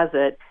mine has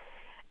it,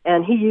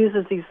 and he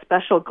uses these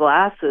special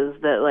glasses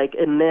that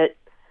emit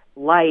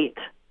light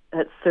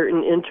at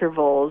certain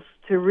intervals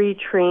to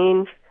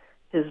retrain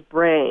his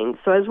brain.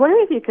 So I was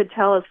wondering if you could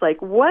tell us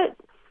what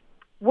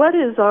what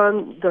is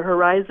on the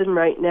horizon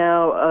right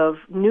now of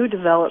new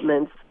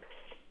developments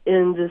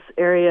in this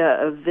area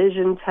of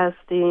vision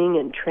testing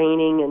and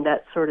training and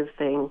that sort of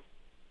thing?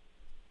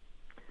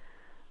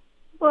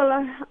 Well,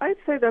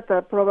 I'd say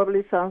that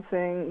probably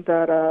something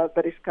that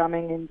is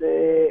coming in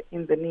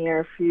the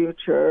near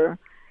future,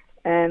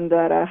 and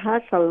that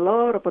has a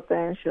lot of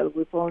potential.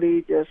 We've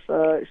only just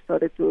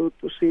started to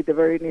see the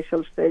very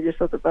initial stages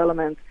of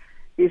development.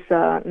 Is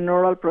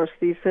neural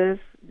prosthesis,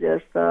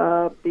 just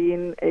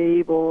being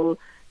able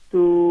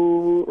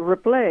to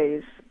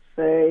replace,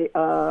 say,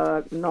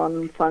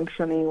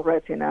 non-functioning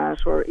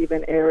retinas or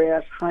even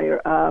areas higher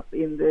up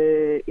in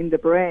the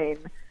brain.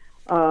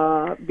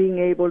 Being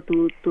able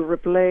to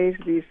replace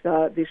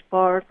this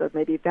part that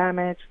may be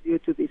damaged due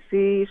to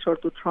disease or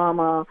to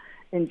trauma,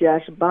 and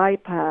just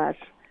bypass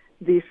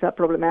these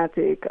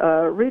problematic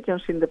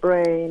regions in the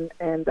brain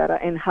and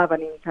have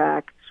an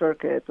intact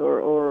circuit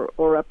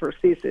or a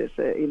prosthesis,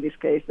 in this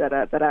case, that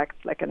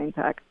acts like an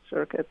intact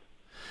circuit.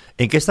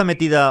 ¿En qué está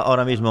metida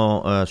ahora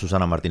mismo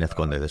Susana Martínez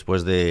Conde,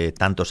 después de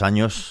tantos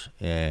años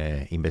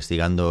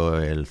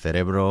investigando el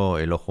cerebro,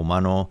 el ojo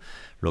humano,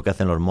 lo que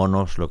hacen los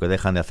monos, lo que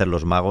dejan de hacer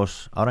los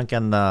magos? ¿Ahora en qué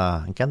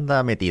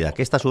anda metida?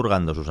 ¿Qué estás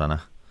hurgando,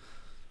 Susana?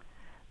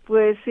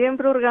 Pues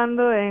siempre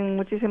hurgando en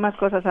muchísimas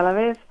cosas a la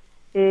vez.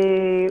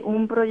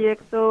 Un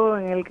proyecto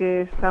en el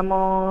que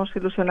estamos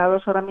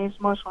ilusionados ahora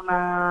mismo es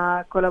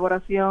una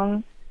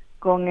colaboración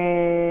con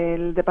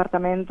el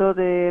Departamento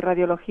de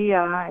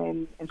Radiología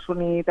en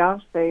SUNY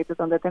Downstate,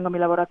 donde tengo mi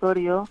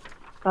laboratorio,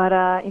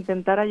 para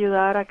intentar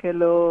ayudar a que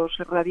los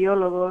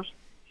radiólogos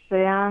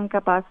sean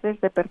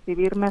capaces de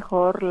percibir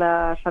mejor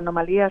las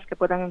anomalías que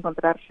puedan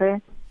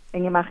encontrarse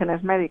en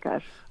imágenes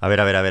médicas. A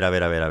ver.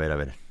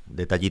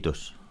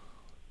 Detallitos.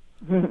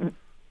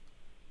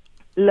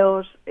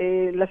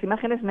 Las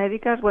imágenes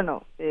médicas,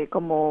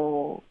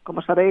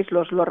 como sabéis,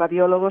 los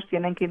radiólogos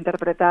tienen que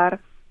interpretar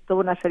toda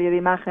una serie de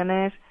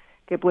imágenes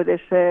que puede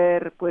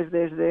ser pues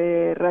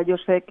desde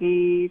rayos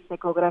X,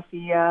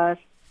 ecografías,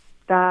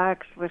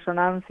 TACs,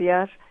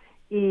 resonancias,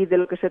 y de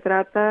lo que se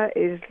trata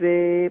es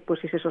de,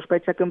 pues si se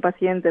sospecha que un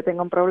paciente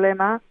tenga un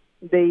problema,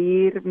 de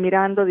ir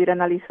mirando, de ir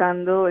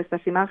analizando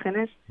estas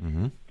imágenes.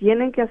 Uh-huh.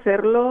 Tienen que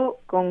hacerlo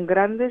con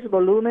grandes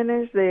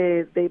volúmenes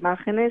de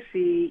imágenes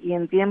y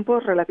en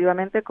tiempos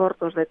relativamente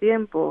cortos de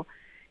tiempo.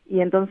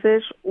 Y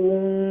entonces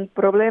un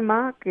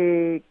problema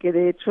que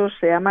de hecho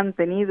se ha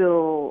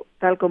mantenido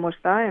tal como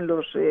está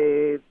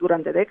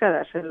durante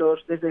décadas,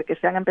 desde que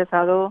se han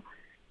empezado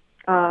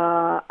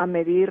a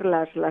medir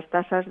las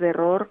tasas de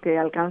error que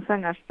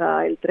alcanzan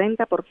hasta el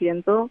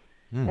 30%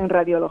 en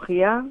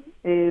radiología,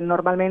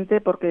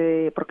 normalmente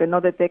porque no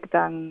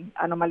detectan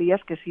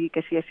anomalías que sí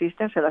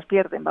existen, se las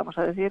pierden, vamos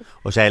a decir.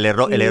 O sea, el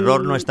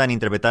error no está en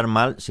interpretar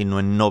mal,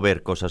 sino en no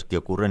ver cosas que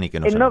ocurren y que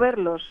no se ven. En no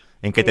verlos.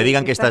 En que te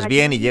digan que estás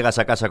bien y llegas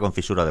a casa con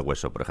fisura de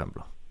hueso, por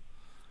ejemplo.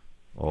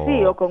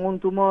 Sí, o con un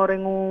tumor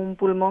en un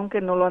pulmón que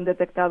no lo han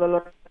detectado.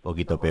 Un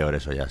poquito peor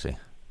eso ya, sí.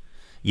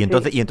 Y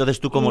entonces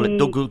 ¿tú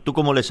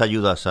cómo les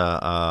ayudas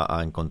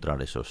a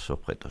encontrar esos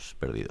objetos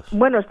perdidos?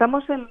 Bueno,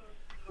 estamos en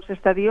los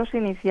estadios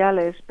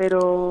iniciales,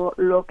 pero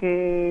lo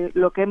que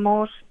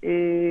hemos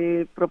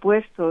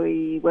propuesto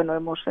y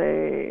hemos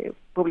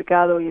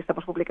publicado y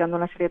estamos publicando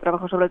una serie de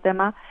trabajos sobre el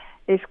tema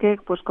es que,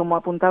 pues como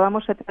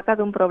apuntábamos, se trata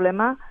de un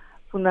problema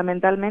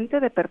fundamentalmente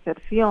de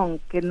percepción,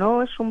 que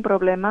no es un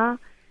problema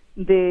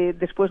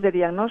después de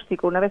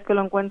diagnóstico. Una vez que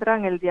lo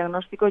encuentran, el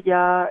diagnóstico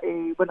ya,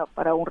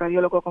 para un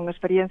radiólogo con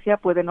experiencia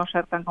puede no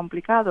ser tan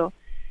complicado,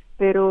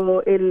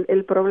 pero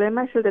el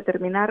problema es el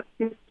determinar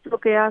qué es lo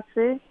que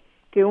hace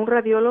que un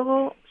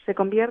radiólogo se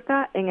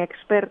convierta en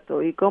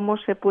experto y cómo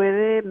se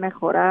puede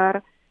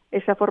mejorar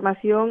esa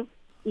formación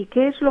y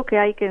qué es lo que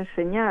hay que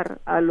enseñar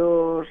a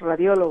los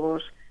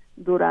radiólogos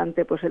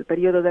durante el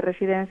periodo de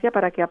residencia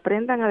para que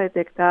aprendan a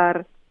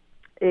detectar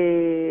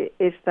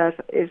estos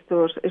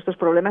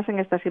problemas en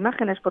estas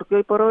imágenes, porque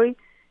hoy por hoy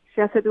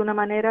se hace de una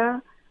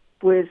manera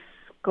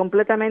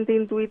completamente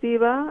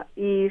intuitiva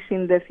y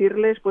sin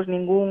decirles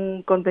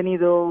ningún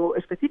contenido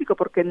específico,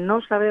 porque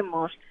no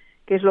sabemos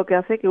qué es lo que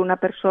hace que una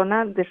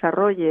persona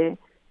desarrolle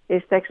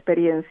esta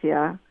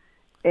experiencia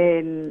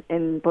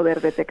en poder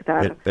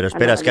detectar. Pero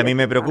espera, es que a mí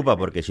me preocupa,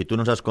 porque si tú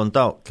nos has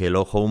contado que el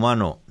ojo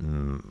humano,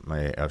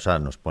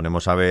 nos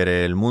ponemos a ver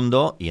el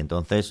mundo y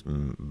entonces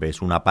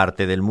ves una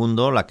parte del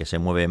mundo, la que se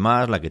mueve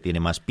más, la que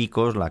tiene más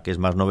picos, la que es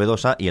más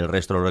novedosa, y el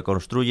resto lo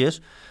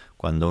reconstruyes.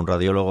 Cuando un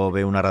radiólogo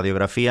ve una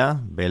radiografía,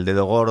 ve el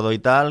dedo gordo y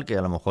tal, que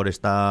a lo mejor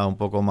está un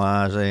poco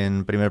más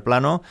en primer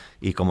plano,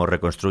 y como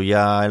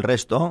reconstruya el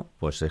resto,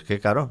 pues es que,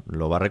 claro,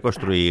 lo va a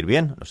reconstruir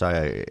bien. O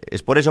sea,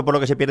 ¿es por eso por lo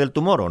que se pierde el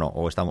tumor o no?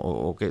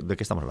 ¿De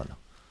qué estamos hablando?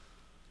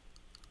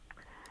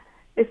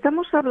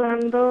 Estamos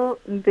hablando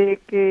de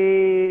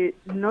que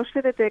no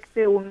se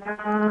detecte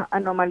una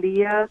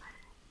anomalía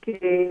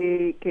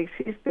que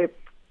existe.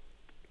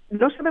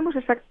 No sabemos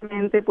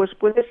exactamente,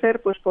 puede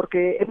ser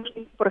porque hemos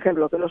visto, por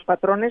ejemplo, que los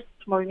patrones de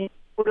los movimientos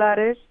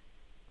oculares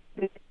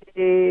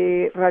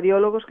de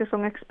radiólogos que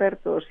son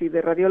expertos y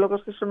de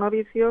radiólogos que son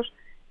novicios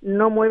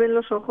no mueven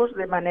los ojos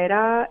de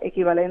manera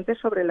equivalente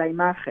sobre la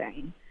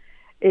imagen.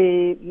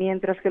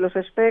 Mientras que los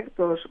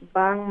expertos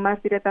van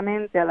más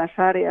directamente a las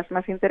áreas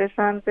más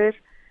interesantes,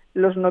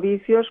 los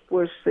novicios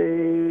pues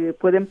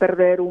pueden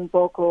perder un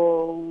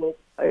poco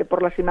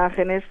por las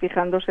imágenes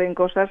fijándose en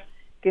cosas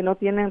que no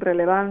tienen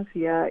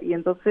relevancia, y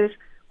entonces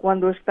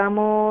cuando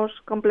estamos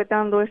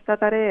completando esta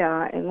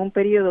tarea en un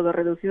periodo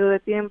reducido de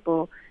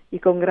tiempo y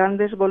con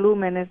grandes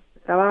volúmenes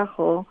de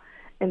trabajo,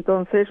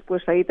 entonces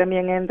pues ahí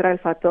también entra el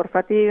factor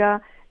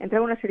fatiga,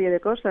 entra una serie de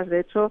cosas. De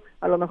hecho,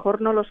 a lo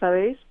mejor no lo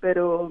sabéis,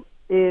 pero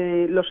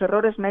los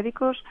errores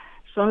médicos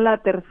son la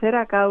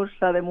tercera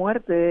causa de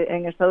muerte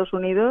en Estados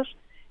Unidos,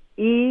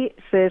 y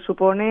se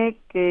supone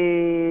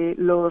que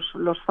los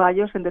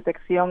fallos en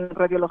detección en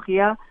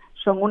radiología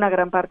son una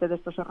gran parte de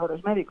estos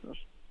errores médicos.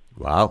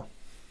 Wow.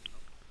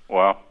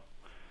 Wow.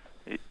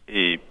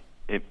 Y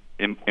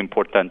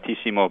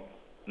importantísimo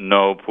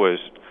no pues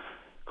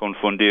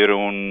confundir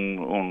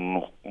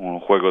un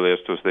juego de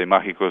estos de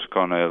mágicos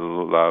con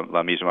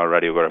la misma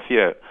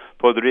radiografía.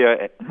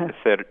 Podría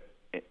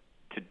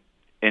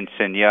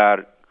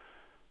enseñar,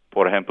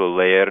 por ejemplo,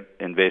 leer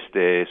en vez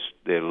del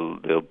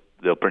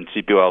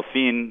principio al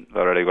fin,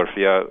 la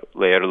radiografía,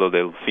 leerlo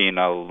del fin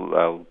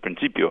al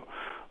principio,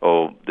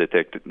 o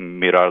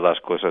mirar las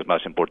cosas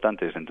más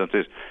importantes.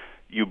 Entonces,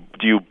 do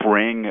you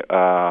bring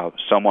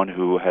someone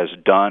who has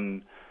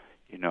done,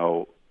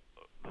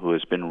 who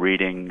has been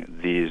reading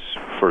these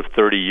for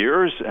 30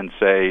 years, and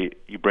say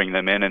you bring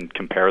them in and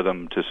compare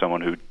them to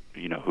someone who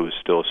is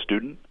still a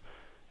student,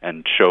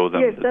 and show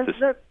them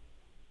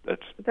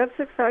That's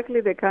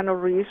exactly the kind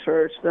of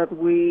research that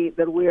we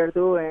are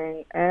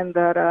doing, and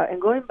that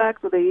and going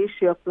back to the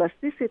issue of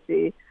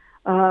plasticity,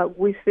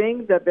 we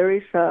think that there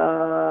is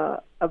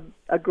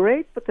a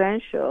great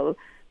potential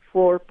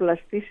for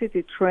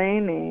plasticity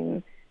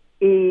training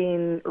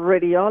in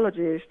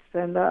radiologists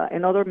and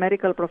other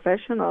medical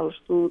professionals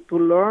to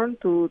learn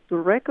to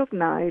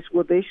recognize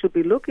what they should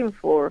be looking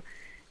for.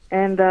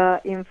 And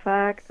in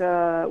fact,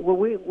 what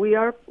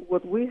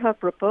we have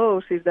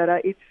proposed is that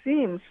it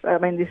seems, I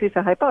mean, this is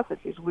a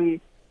hypothesis.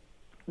 We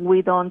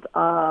don't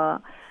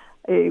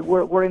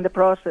we're in the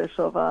process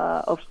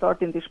of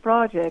starting this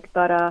project,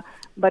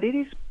 but it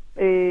is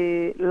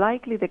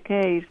likely the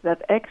case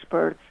that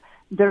experts,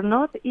 they're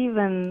not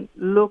even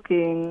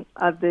looking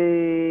at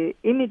the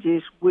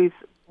images with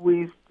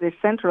the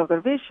center of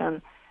their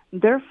vision.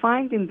 They're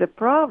finding the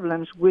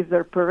problems with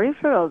their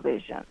peripheral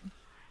vision.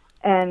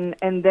 And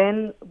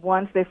then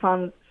once they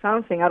found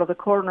something out of the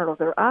corner of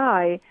their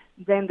eye,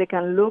 then they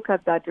can look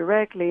at that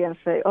directly and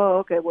say, oh,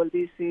 okay, well,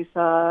 this is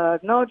a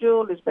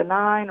nodule, it's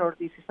benign, or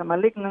this is a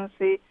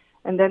malignancy,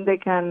 and then they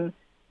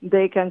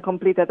can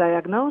complete a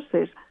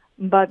diagnosis.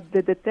 But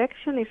the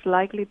detection is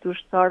likely to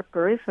start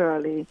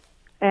peripherally,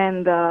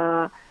 and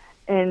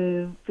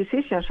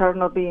physicians are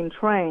not being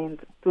trained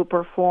to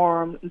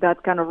perform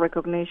that kind of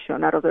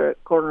recognition out of the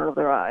corner of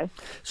their eye.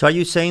 So are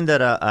you saying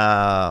that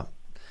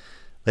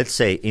let's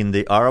say in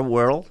the Arab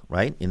world,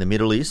 right, in the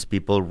Middle East,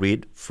 people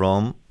read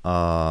from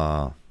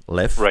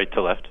right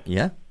to left,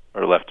 yeah,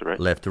 or left to right,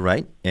 left to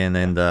right, and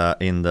in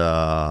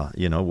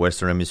the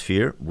Western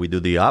Hemisphere, we do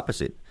the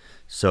opposite.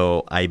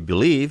 So I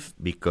believe,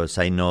 because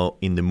I know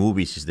in the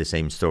movies it's the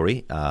same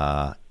story,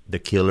 the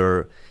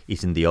killer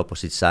is in the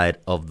opposite side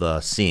of the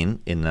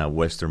scene in a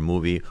Western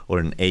movie or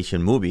an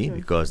Asian movie,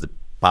 because the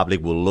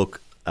public will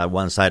look at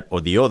one side or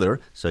the other.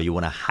 So you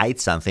want to hide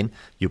something,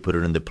 you put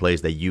it in the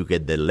place that you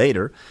get there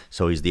later.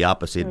 So it's the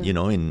opposite.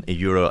 If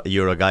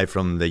you're a guy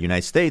from the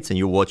United States and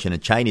you're watching a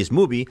Chinese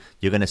movie,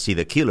 you're going to see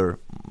the killer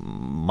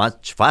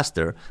much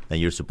faster than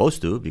you're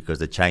supposed to, because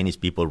the Chinese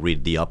people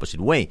read the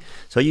opposite way.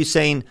 So you're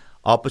saying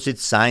opposite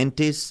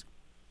scientists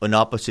and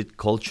opposite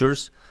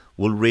cultures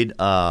will read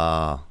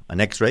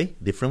an X-ray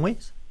different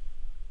ways?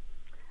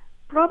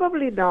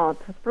 Probably not,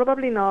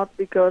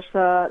 because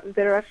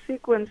there are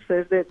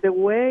sequences. The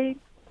way,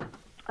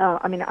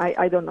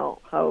 I don't know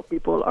how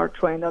people are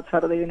trained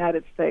outside of the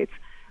United States,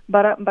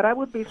 but I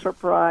would be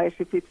surprised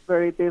if it's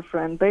very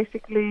different.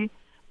 Basically,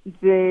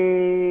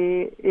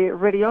 the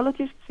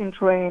radiologists in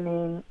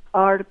training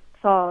are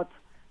taught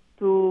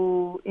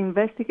to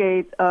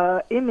investigate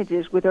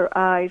images with their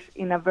eyes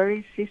in a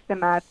very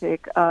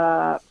systematic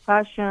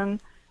fashion,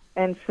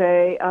 and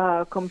say,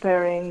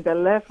 comparing the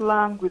left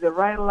lung with the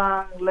right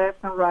lung, left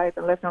and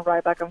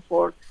right back and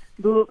forth,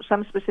 do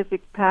some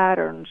specific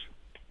patterns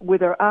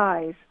with their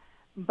eyes.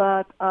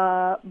 But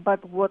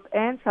what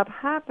ends up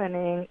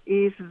happening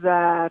is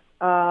that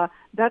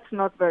that's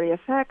not very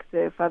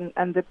effective,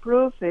 and the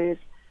proof is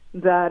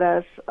that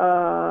as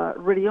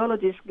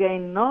radiologists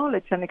gain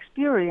knowledge and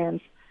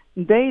experience,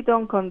 they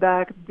don't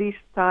conduct this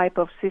type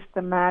of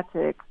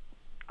systematic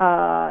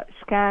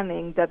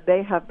scanning that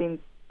they have been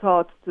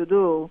taught to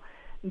do.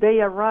 They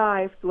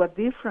arrive to a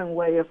different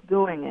way of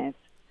doing it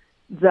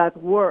that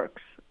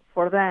works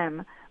for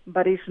them,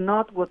 but it's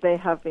not what they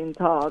have been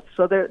taught.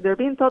 So they're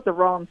being taught the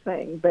wrong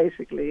thing,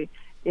 basically,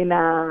 in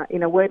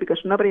a way,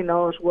 because nobody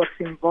knows what's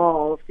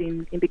involved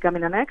in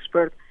becoming an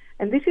expert.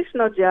 And this is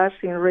not just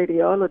in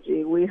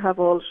radiology. We have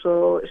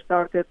also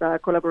started a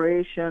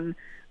collaboration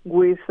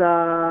with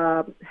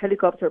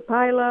helicopter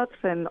pilots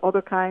and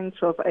other kinds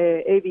of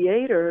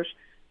aviators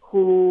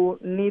who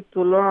need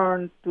to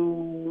learn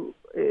to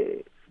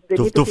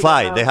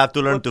fly. They have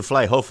to learn to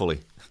fly, hopefully.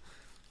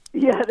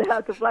 Yeah, they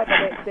have to fly,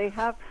 but they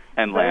have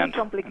and a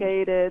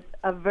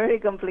very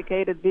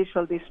complicated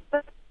visual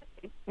display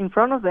in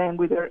front of them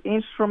with their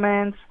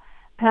instruments,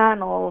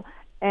 panel,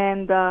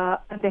 and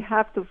they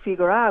have to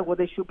figure out what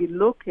they should be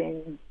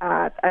looking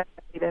at a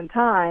given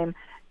time.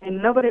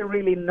 And nobody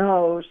really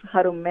knows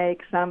how to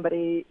make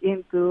somebody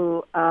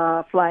into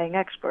a flying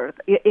expert.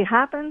 It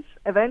happens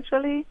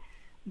eventually,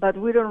 but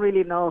we don't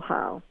really know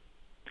how.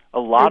 A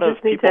lot of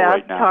people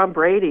right now. Tom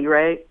Brady,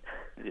 right?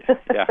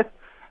 Yeah,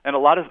 and a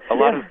lot of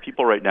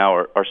people right now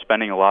are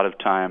spending a lot of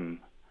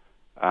time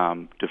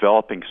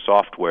developing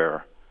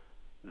software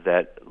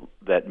that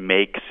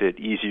makes it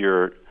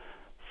easier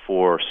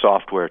for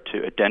software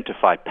to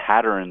identify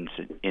patterns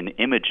in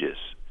images.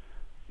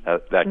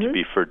 That could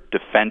be for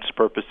defense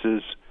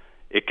purposes.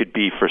 It could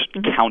be for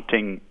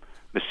counting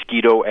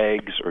mosquito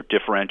eggs or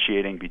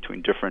differentiating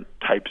between different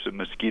types of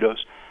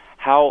mosquitoes.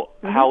 How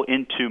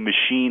into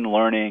machine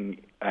learning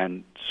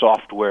and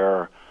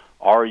software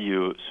are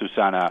you,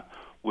 Susana,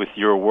 with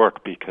your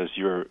work? Because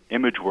your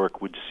image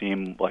work would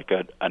seem like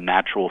a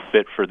natural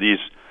fit for these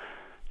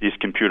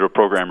computer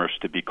programmers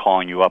to be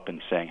calling you up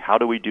and saying, how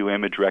do we do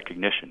image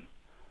recognition?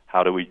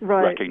 How do we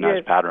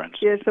recognize patterns?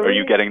 Yes, so are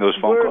you getting those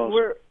phone calls?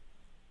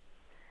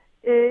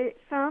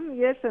 Some,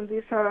 yes, and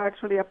these are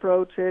actually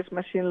approaches,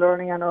 machine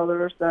learning and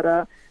others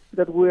that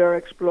we are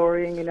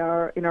exploring in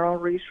our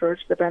own research,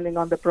 depending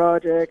on the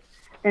project.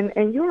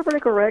 And you are very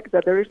correct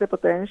that there is the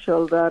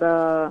potential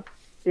that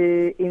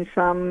in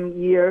some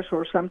years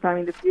or sometime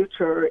in the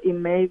future, it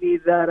may be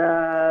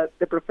that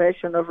the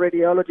profession of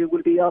radiology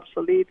will be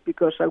obsolete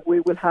because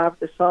we will have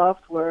the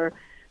software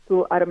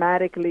to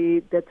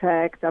automatically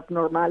detect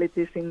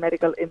abnormalities in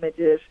medical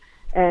images,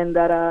 and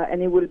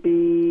it will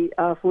be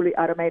a fully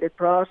automated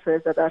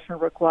process that doesn't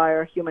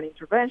require human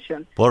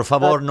intervention. Por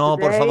favor, no,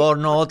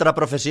 otra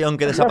profesión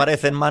que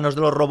desaparece en manos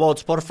de los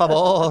robots, por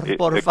favor,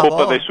 por favor.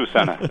 Culpa de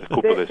Susana.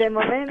 De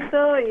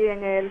momento y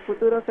en el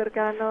futuro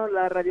cercano,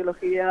 la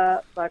radiología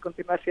va a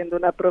continuar siendo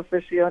una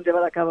profesión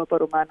llevada a cabo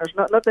por humanos.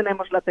 No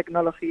tenemos la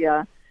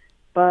tecnología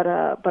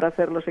para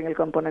hacerlos en el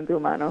componente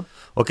humano.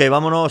 Ok,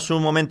 vámonos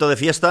un momento de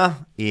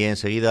fiesta y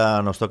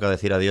enseguida nos toca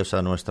decir adiós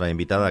a nuestra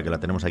invitada, que la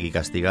tenemos aquí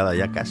castigada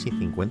ya casi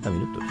 50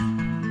 minutos.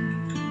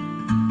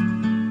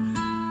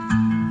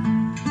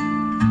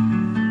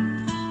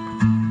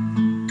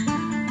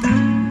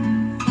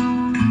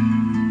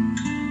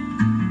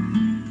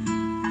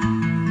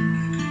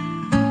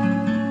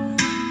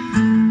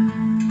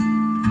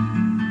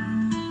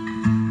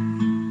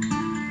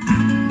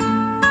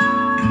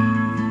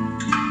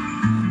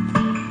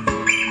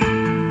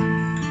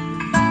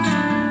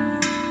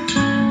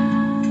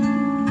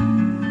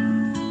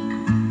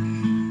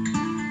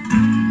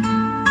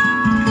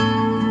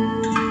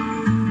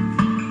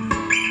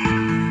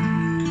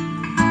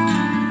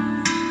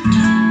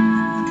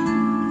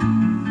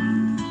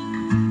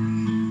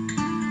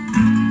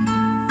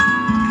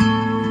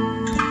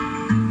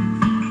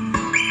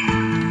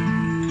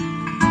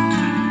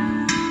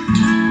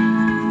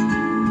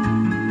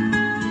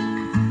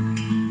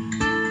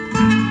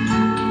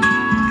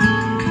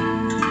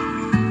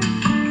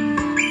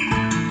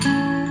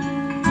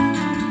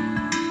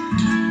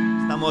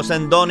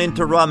 And don't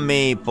interrupt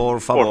me, por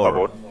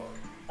favor.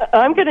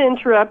 I'm going to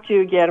interrupt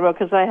you, Guillermo,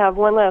 because I have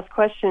one last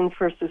question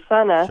for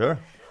Susana. Sure.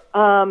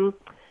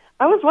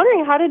 I was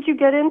wondering, how did you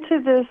get into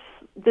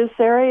this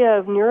area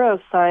of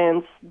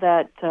neuroscience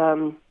that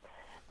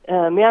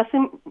me hace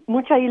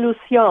mucha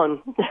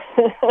ilusión?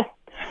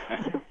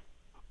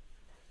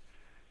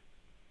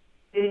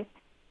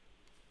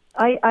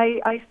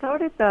 I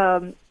started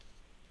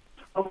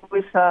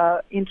always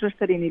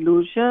interested in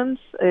illusions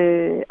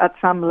at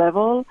some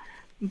level.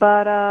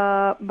 But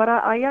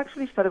I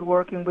actually started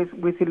working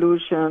with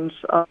illusions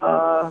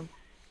about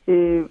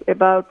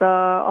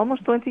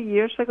almost 20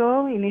 years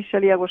ago.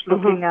 Initially, I was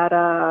looking at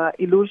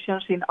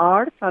illusions in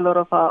art. A lot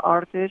of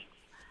artists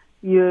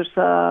use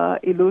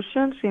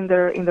illusions in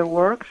their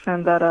works,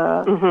 and that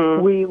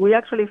we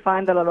actually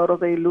find that a lot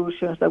of the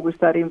illusions that we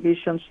study in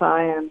vision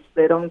science,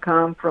 they don't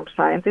come from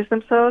scientists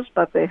themselves,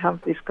 but they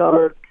have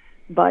discovered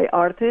by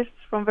artists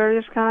from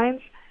various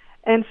kinds.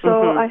 And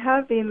so I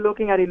have been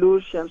looking at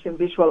illusions in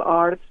visual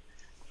arts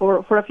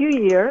for a few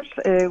years.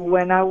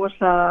 When I was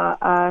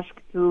asked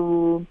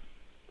to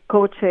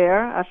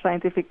co-chair a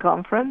scientific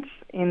conference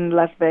in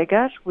Las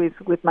Vegas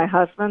with my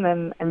husband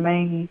and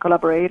main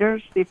collaborator,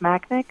 Steve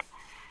Macknick.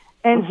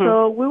 And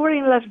so we were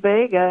in Las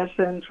Vegas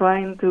and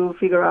trying to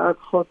figure out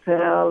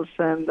hotels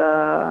and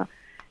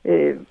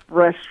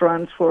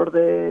restaurants for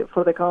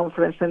the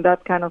conference and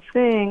that kind of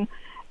thing.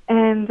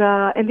 And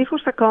this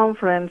was a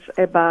conference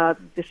about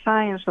the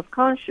science of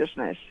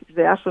consciousness,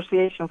 the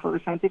Association for the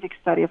Scientific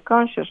Study of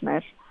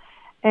Consciousness.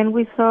 And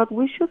we thought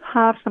we should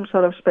have some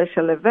sort of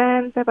special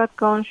event about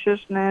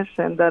consciousness,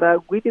 and that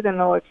we didn't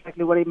know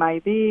exactly what it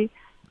might be.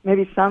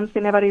 Maybe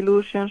something about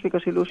illusions,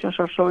 because illusions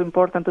are so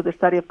important to the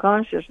study of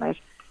consciousness.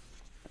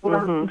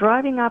 We're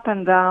driving up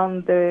and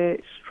down the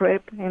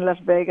strip in Las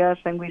Vegas,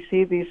 and we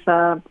see these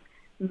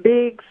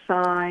big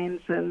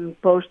signs and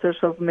posters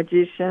of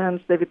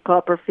magicians, David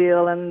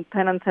Copperfield and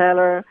Penn and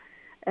Teller.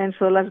 And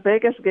so Las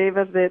Vegas gave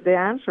us the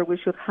answer. We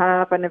should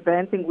have an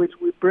event in which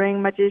we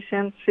bring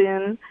magicians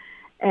in,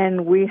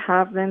 and we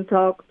have them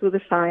talk to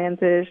the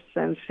scientists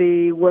and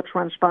see what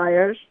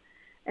transpires.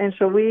 And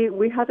so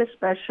we had a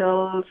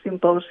special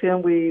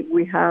symposium.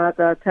 We had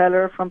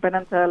Teller from Penn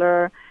and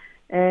Teller,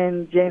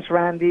 and James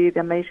Randi,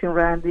 the amazing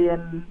Randi,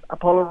 and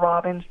Apollo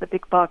Robbins, the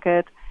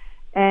pickpocket.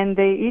 And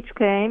they each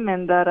came,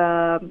 and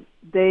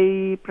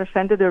they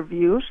presented their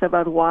views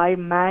about why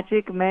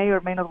magic may or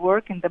may not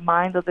work in the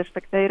mind of the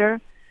spectator.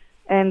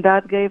 And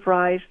that gave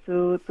rise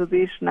to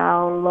this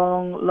now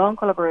long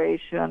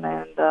collaboration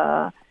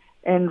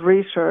and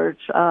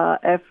research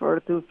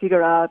effort to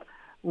figure out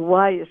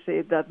why is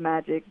it that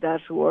magic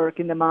does work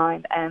in the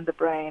mind and the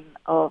brain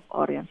of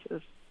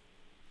audiences.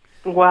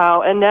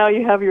 Wow, and now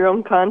you have your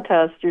own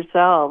contest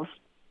yourselves.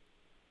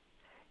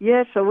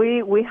 Yes, so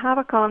we have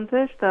a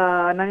contest.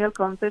 An annual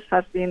contest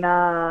has been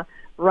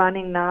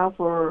running now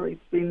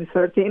it's been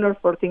 13 or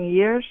 14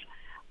 years.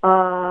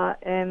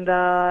 And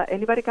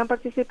anybody can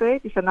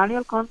participate. It's an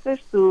annual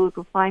contest to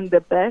find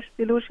the best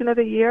illusion of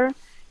the year.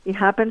 It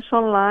happens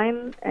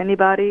online.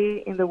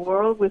 Anybody in the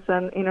world with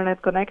an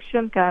internet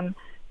connection can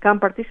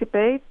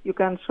participate. You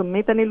can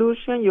submit an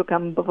illusion. You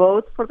can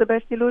vote for the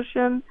best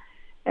illusion.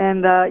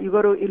 And you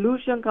go to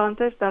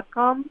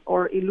illusioncontest.com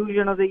or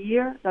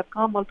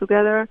illusionoftheyear.com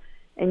altogether,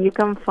 and you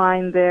can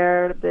find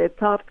there the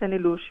top 10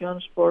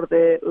 illusions for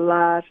the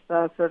last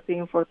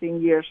 13,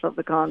 14 years of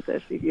the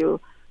contest, if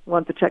you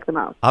want to check them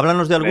out.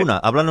 Háblanos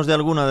de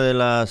alguna de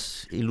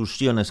las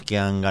ilusiones que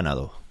han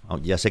ganado.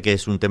 Ya sé que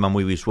es un tema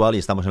muy visual y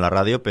estamos en la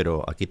radio,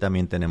 pero aquí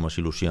también tenemos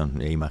ilusión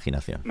e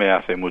imaginación. Me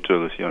hace mucha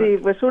ilusión. Sí,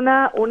 pues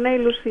una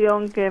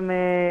ilusión que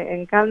me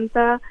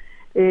encanta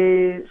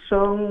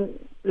son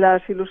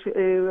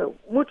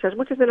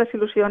muchas de las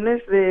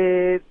ilusiones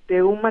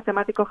de un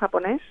matemático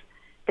japonés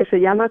que se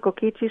llama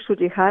Kokichi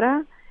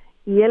Sugihara,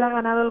 y él ha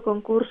ganado el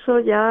concurso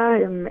ya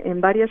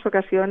en varias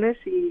ocasiones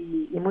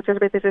y muchas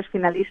veces es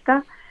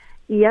finalista,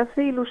 y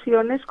hace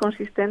ilusiones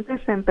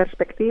consistentes en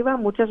perspectiva,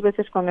 muchas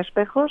veces con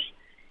espejos,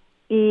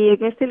 y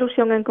en esta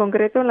ilusión en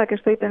concreto en la que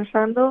estoy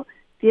pensando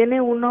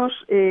tiene unos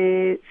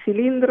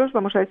cilindros,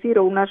 vamos a decir,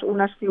 o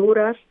unas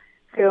figuras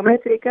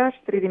geométricas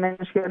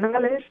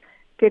tridimensionales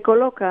que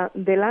coloca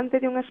delante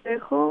de un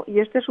espejo, y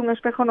este es un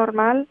espejo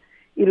normal,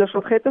 y los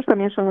objetos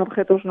también son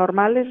objetos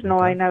normales,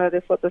 no hay nada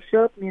de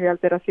Photoshop ni de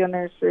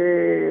alteraciones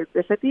de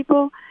ese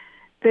tipo,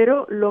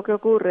 pero lo que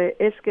ocurre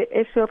es que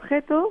ese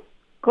objeto,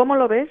 ¿cómo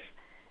lo ves?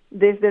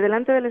 Desde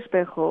delante del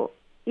espejo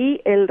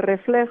y el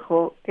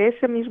reflejo que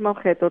ese mismo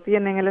objeto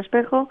tiene en el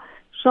espejo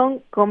son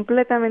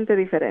completamente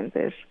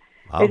diferentes.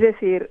 Wow. Es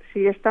decir,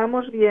 si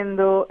estamos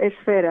viendo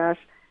esferas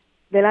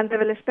delante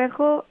del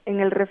espejo,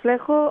 en el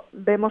reflejo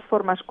vemos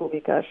formas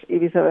cúbicas y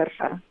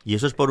viceversa. ¿Y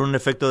eso es por un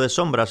efecto de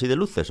sombras y de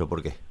luces o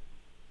por qué?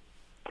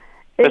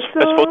 Es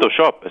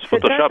Photoshop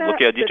lo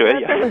que ha dicho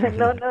ella.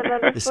 No,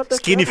 es Photoshop.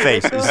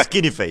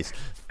 Skinny face.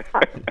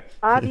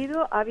 Ha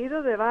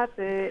habido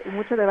debate,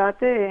 mucho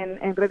debate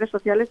en redes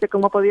sociales de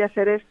cómo podía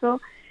ser esto,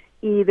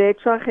 y de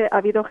hecho ha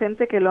habido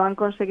gente que lo han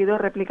conseguido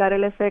replicar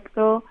el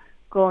efecto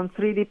con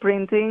 3D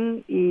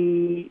printing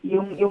y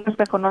un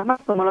espejo normal,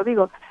 como lo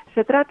digo.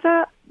 Se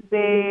trata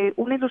de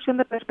una ilusión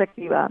de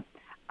perspectiva.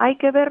 Hay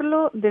que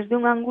verlo desde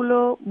un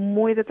ángulo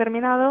muy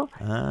determinado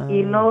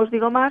y no os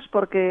digo más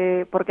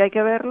porque hay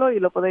que verlo y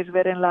lo podéis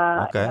ver en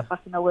la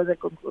página web del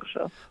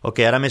concurso. Ok,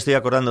 ahora me estoy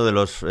acordando de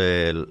los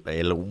el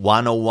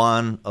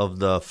 101 of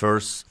the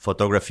first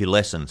photography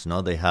lessons,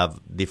 ¿no? They have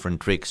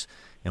different tricks.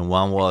 And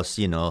one was,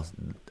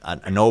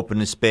 an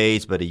open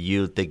space, but if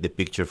you take the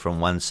picture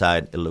from one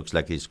side, it looks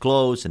like it's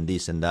closed and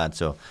this and that.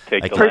 So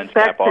take the lens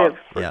cap off,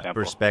 for example.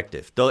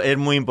 Perspective. Es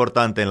muy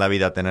importante en la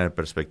vida tener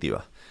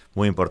perspectiva.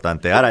 Muy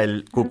importante. Ahora,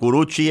 el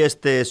Kukuruchi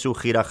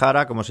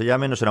Sugihara, como se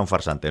llame, no será un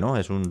farsante, ¿no?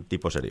 Es un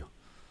tipo serio.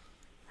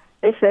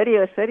 Es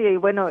serio. Y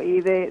bueno,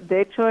 y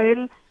de hecho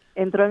él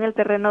entró en el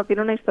terreno,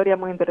 tiene una historia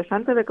muy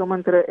interesante de cómo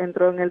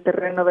entró en el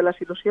terreno de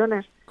las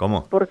ilusiones.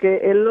 ¿Cómo?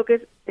 Porque él lo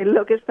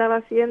que estaba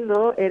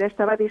haciendo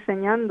estaba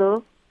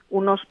diseñando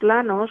unos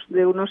planos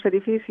de unos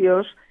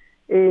edificios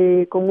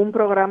con un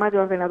programa de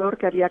ordenador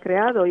que había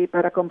creado, y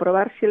para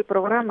comprobar si el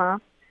programa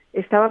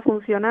estaba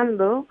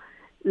funcionando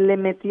le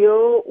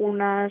metió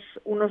unos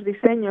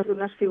diseños de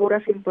unas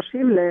figuras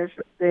imposibles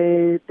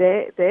de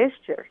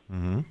Escher.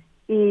 Uh-huh.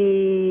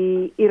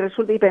 Y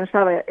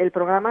pensaba, el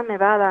programa me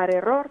va a dar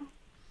error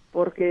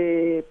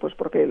porque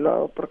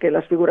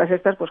las figuras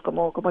estas, pues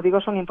como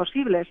digo, son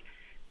imposibles.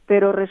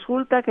 Pero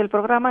resulta que el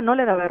programa no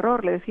le daba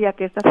error, le decía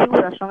que estas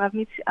figuras son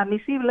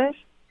admisibles,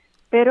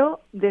 pero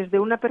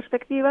desde una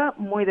perspectiva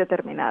muy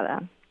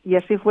determinada. Y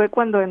así fue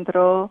cuando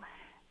entró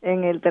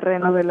en el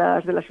terreno de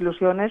las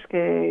ilusiones,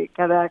 que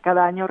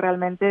cada año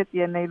realmente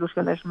tiene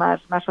ilusiones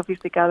más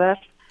sofisticadas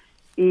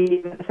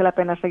y merece la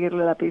pena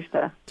seguirle la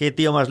pista. Qué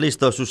tío más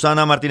listo.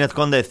 Susana Martínez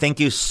Conde, thank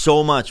you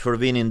so much for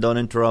being in Don't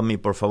Interrupt Me,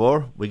 por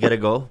favor. We gotta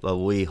go, but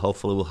we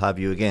hopefully will have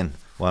you again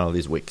one of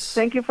these weeks.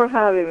 Thank you for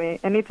having me.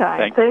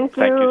 Anytime. Thank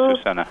you,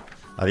 Susana.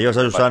 Adiós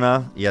a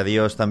Susana y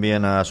adiós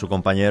también a su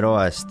compañero,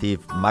 a Steve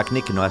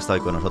Macknick, que no ha estado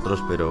hoy con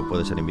nosotros, pero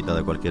puede ser invitado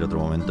en cualquier otro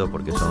momento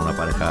porque son una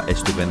pareja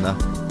estupenda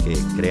que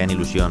crean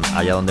ilusión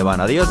allá donde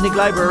van. Adiós, Nick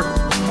Leiber.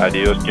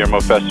 Adiós,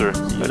 Guillermo Fesser.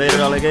 See you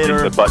later,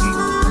 alligator. Hit the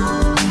button.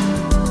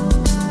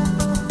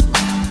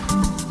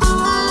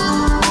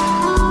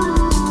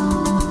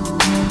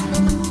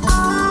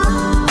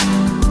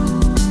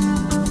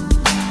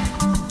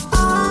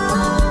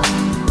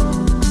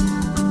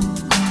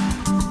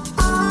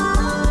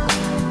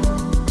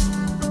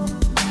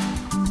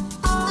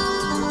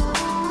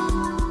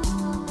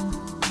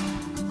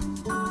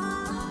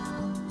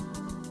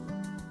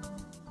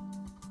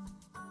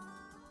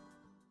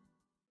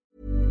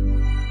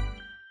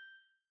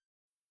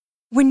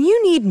 When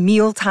you need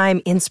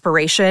mealtime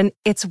inspiration,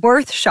 it's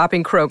worth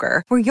shopping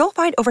Kroger, where you'll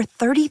find over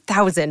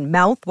 30,000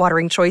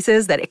 mouth-watering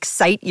choices that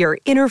excite your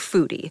inner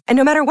foodie. And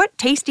no matter what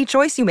tasty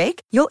choice you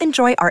make, you'll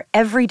enjoy our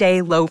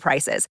everyday low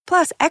prices,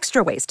 plus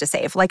extra ways to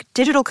save, like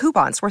digital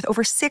coupons worth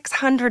over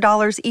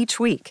 $600 each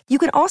week. You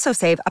can also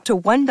save up to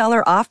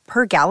 $1 off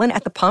per gallon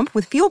at the pump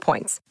with fuel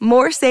points.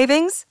 More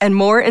savings and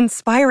more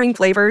inspiring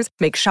flavors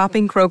make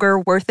shopping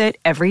Kroger worth it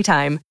every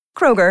time.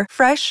 Kroger,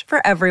 fresh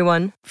for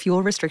everyone.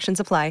 Fuel restrictions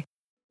apply.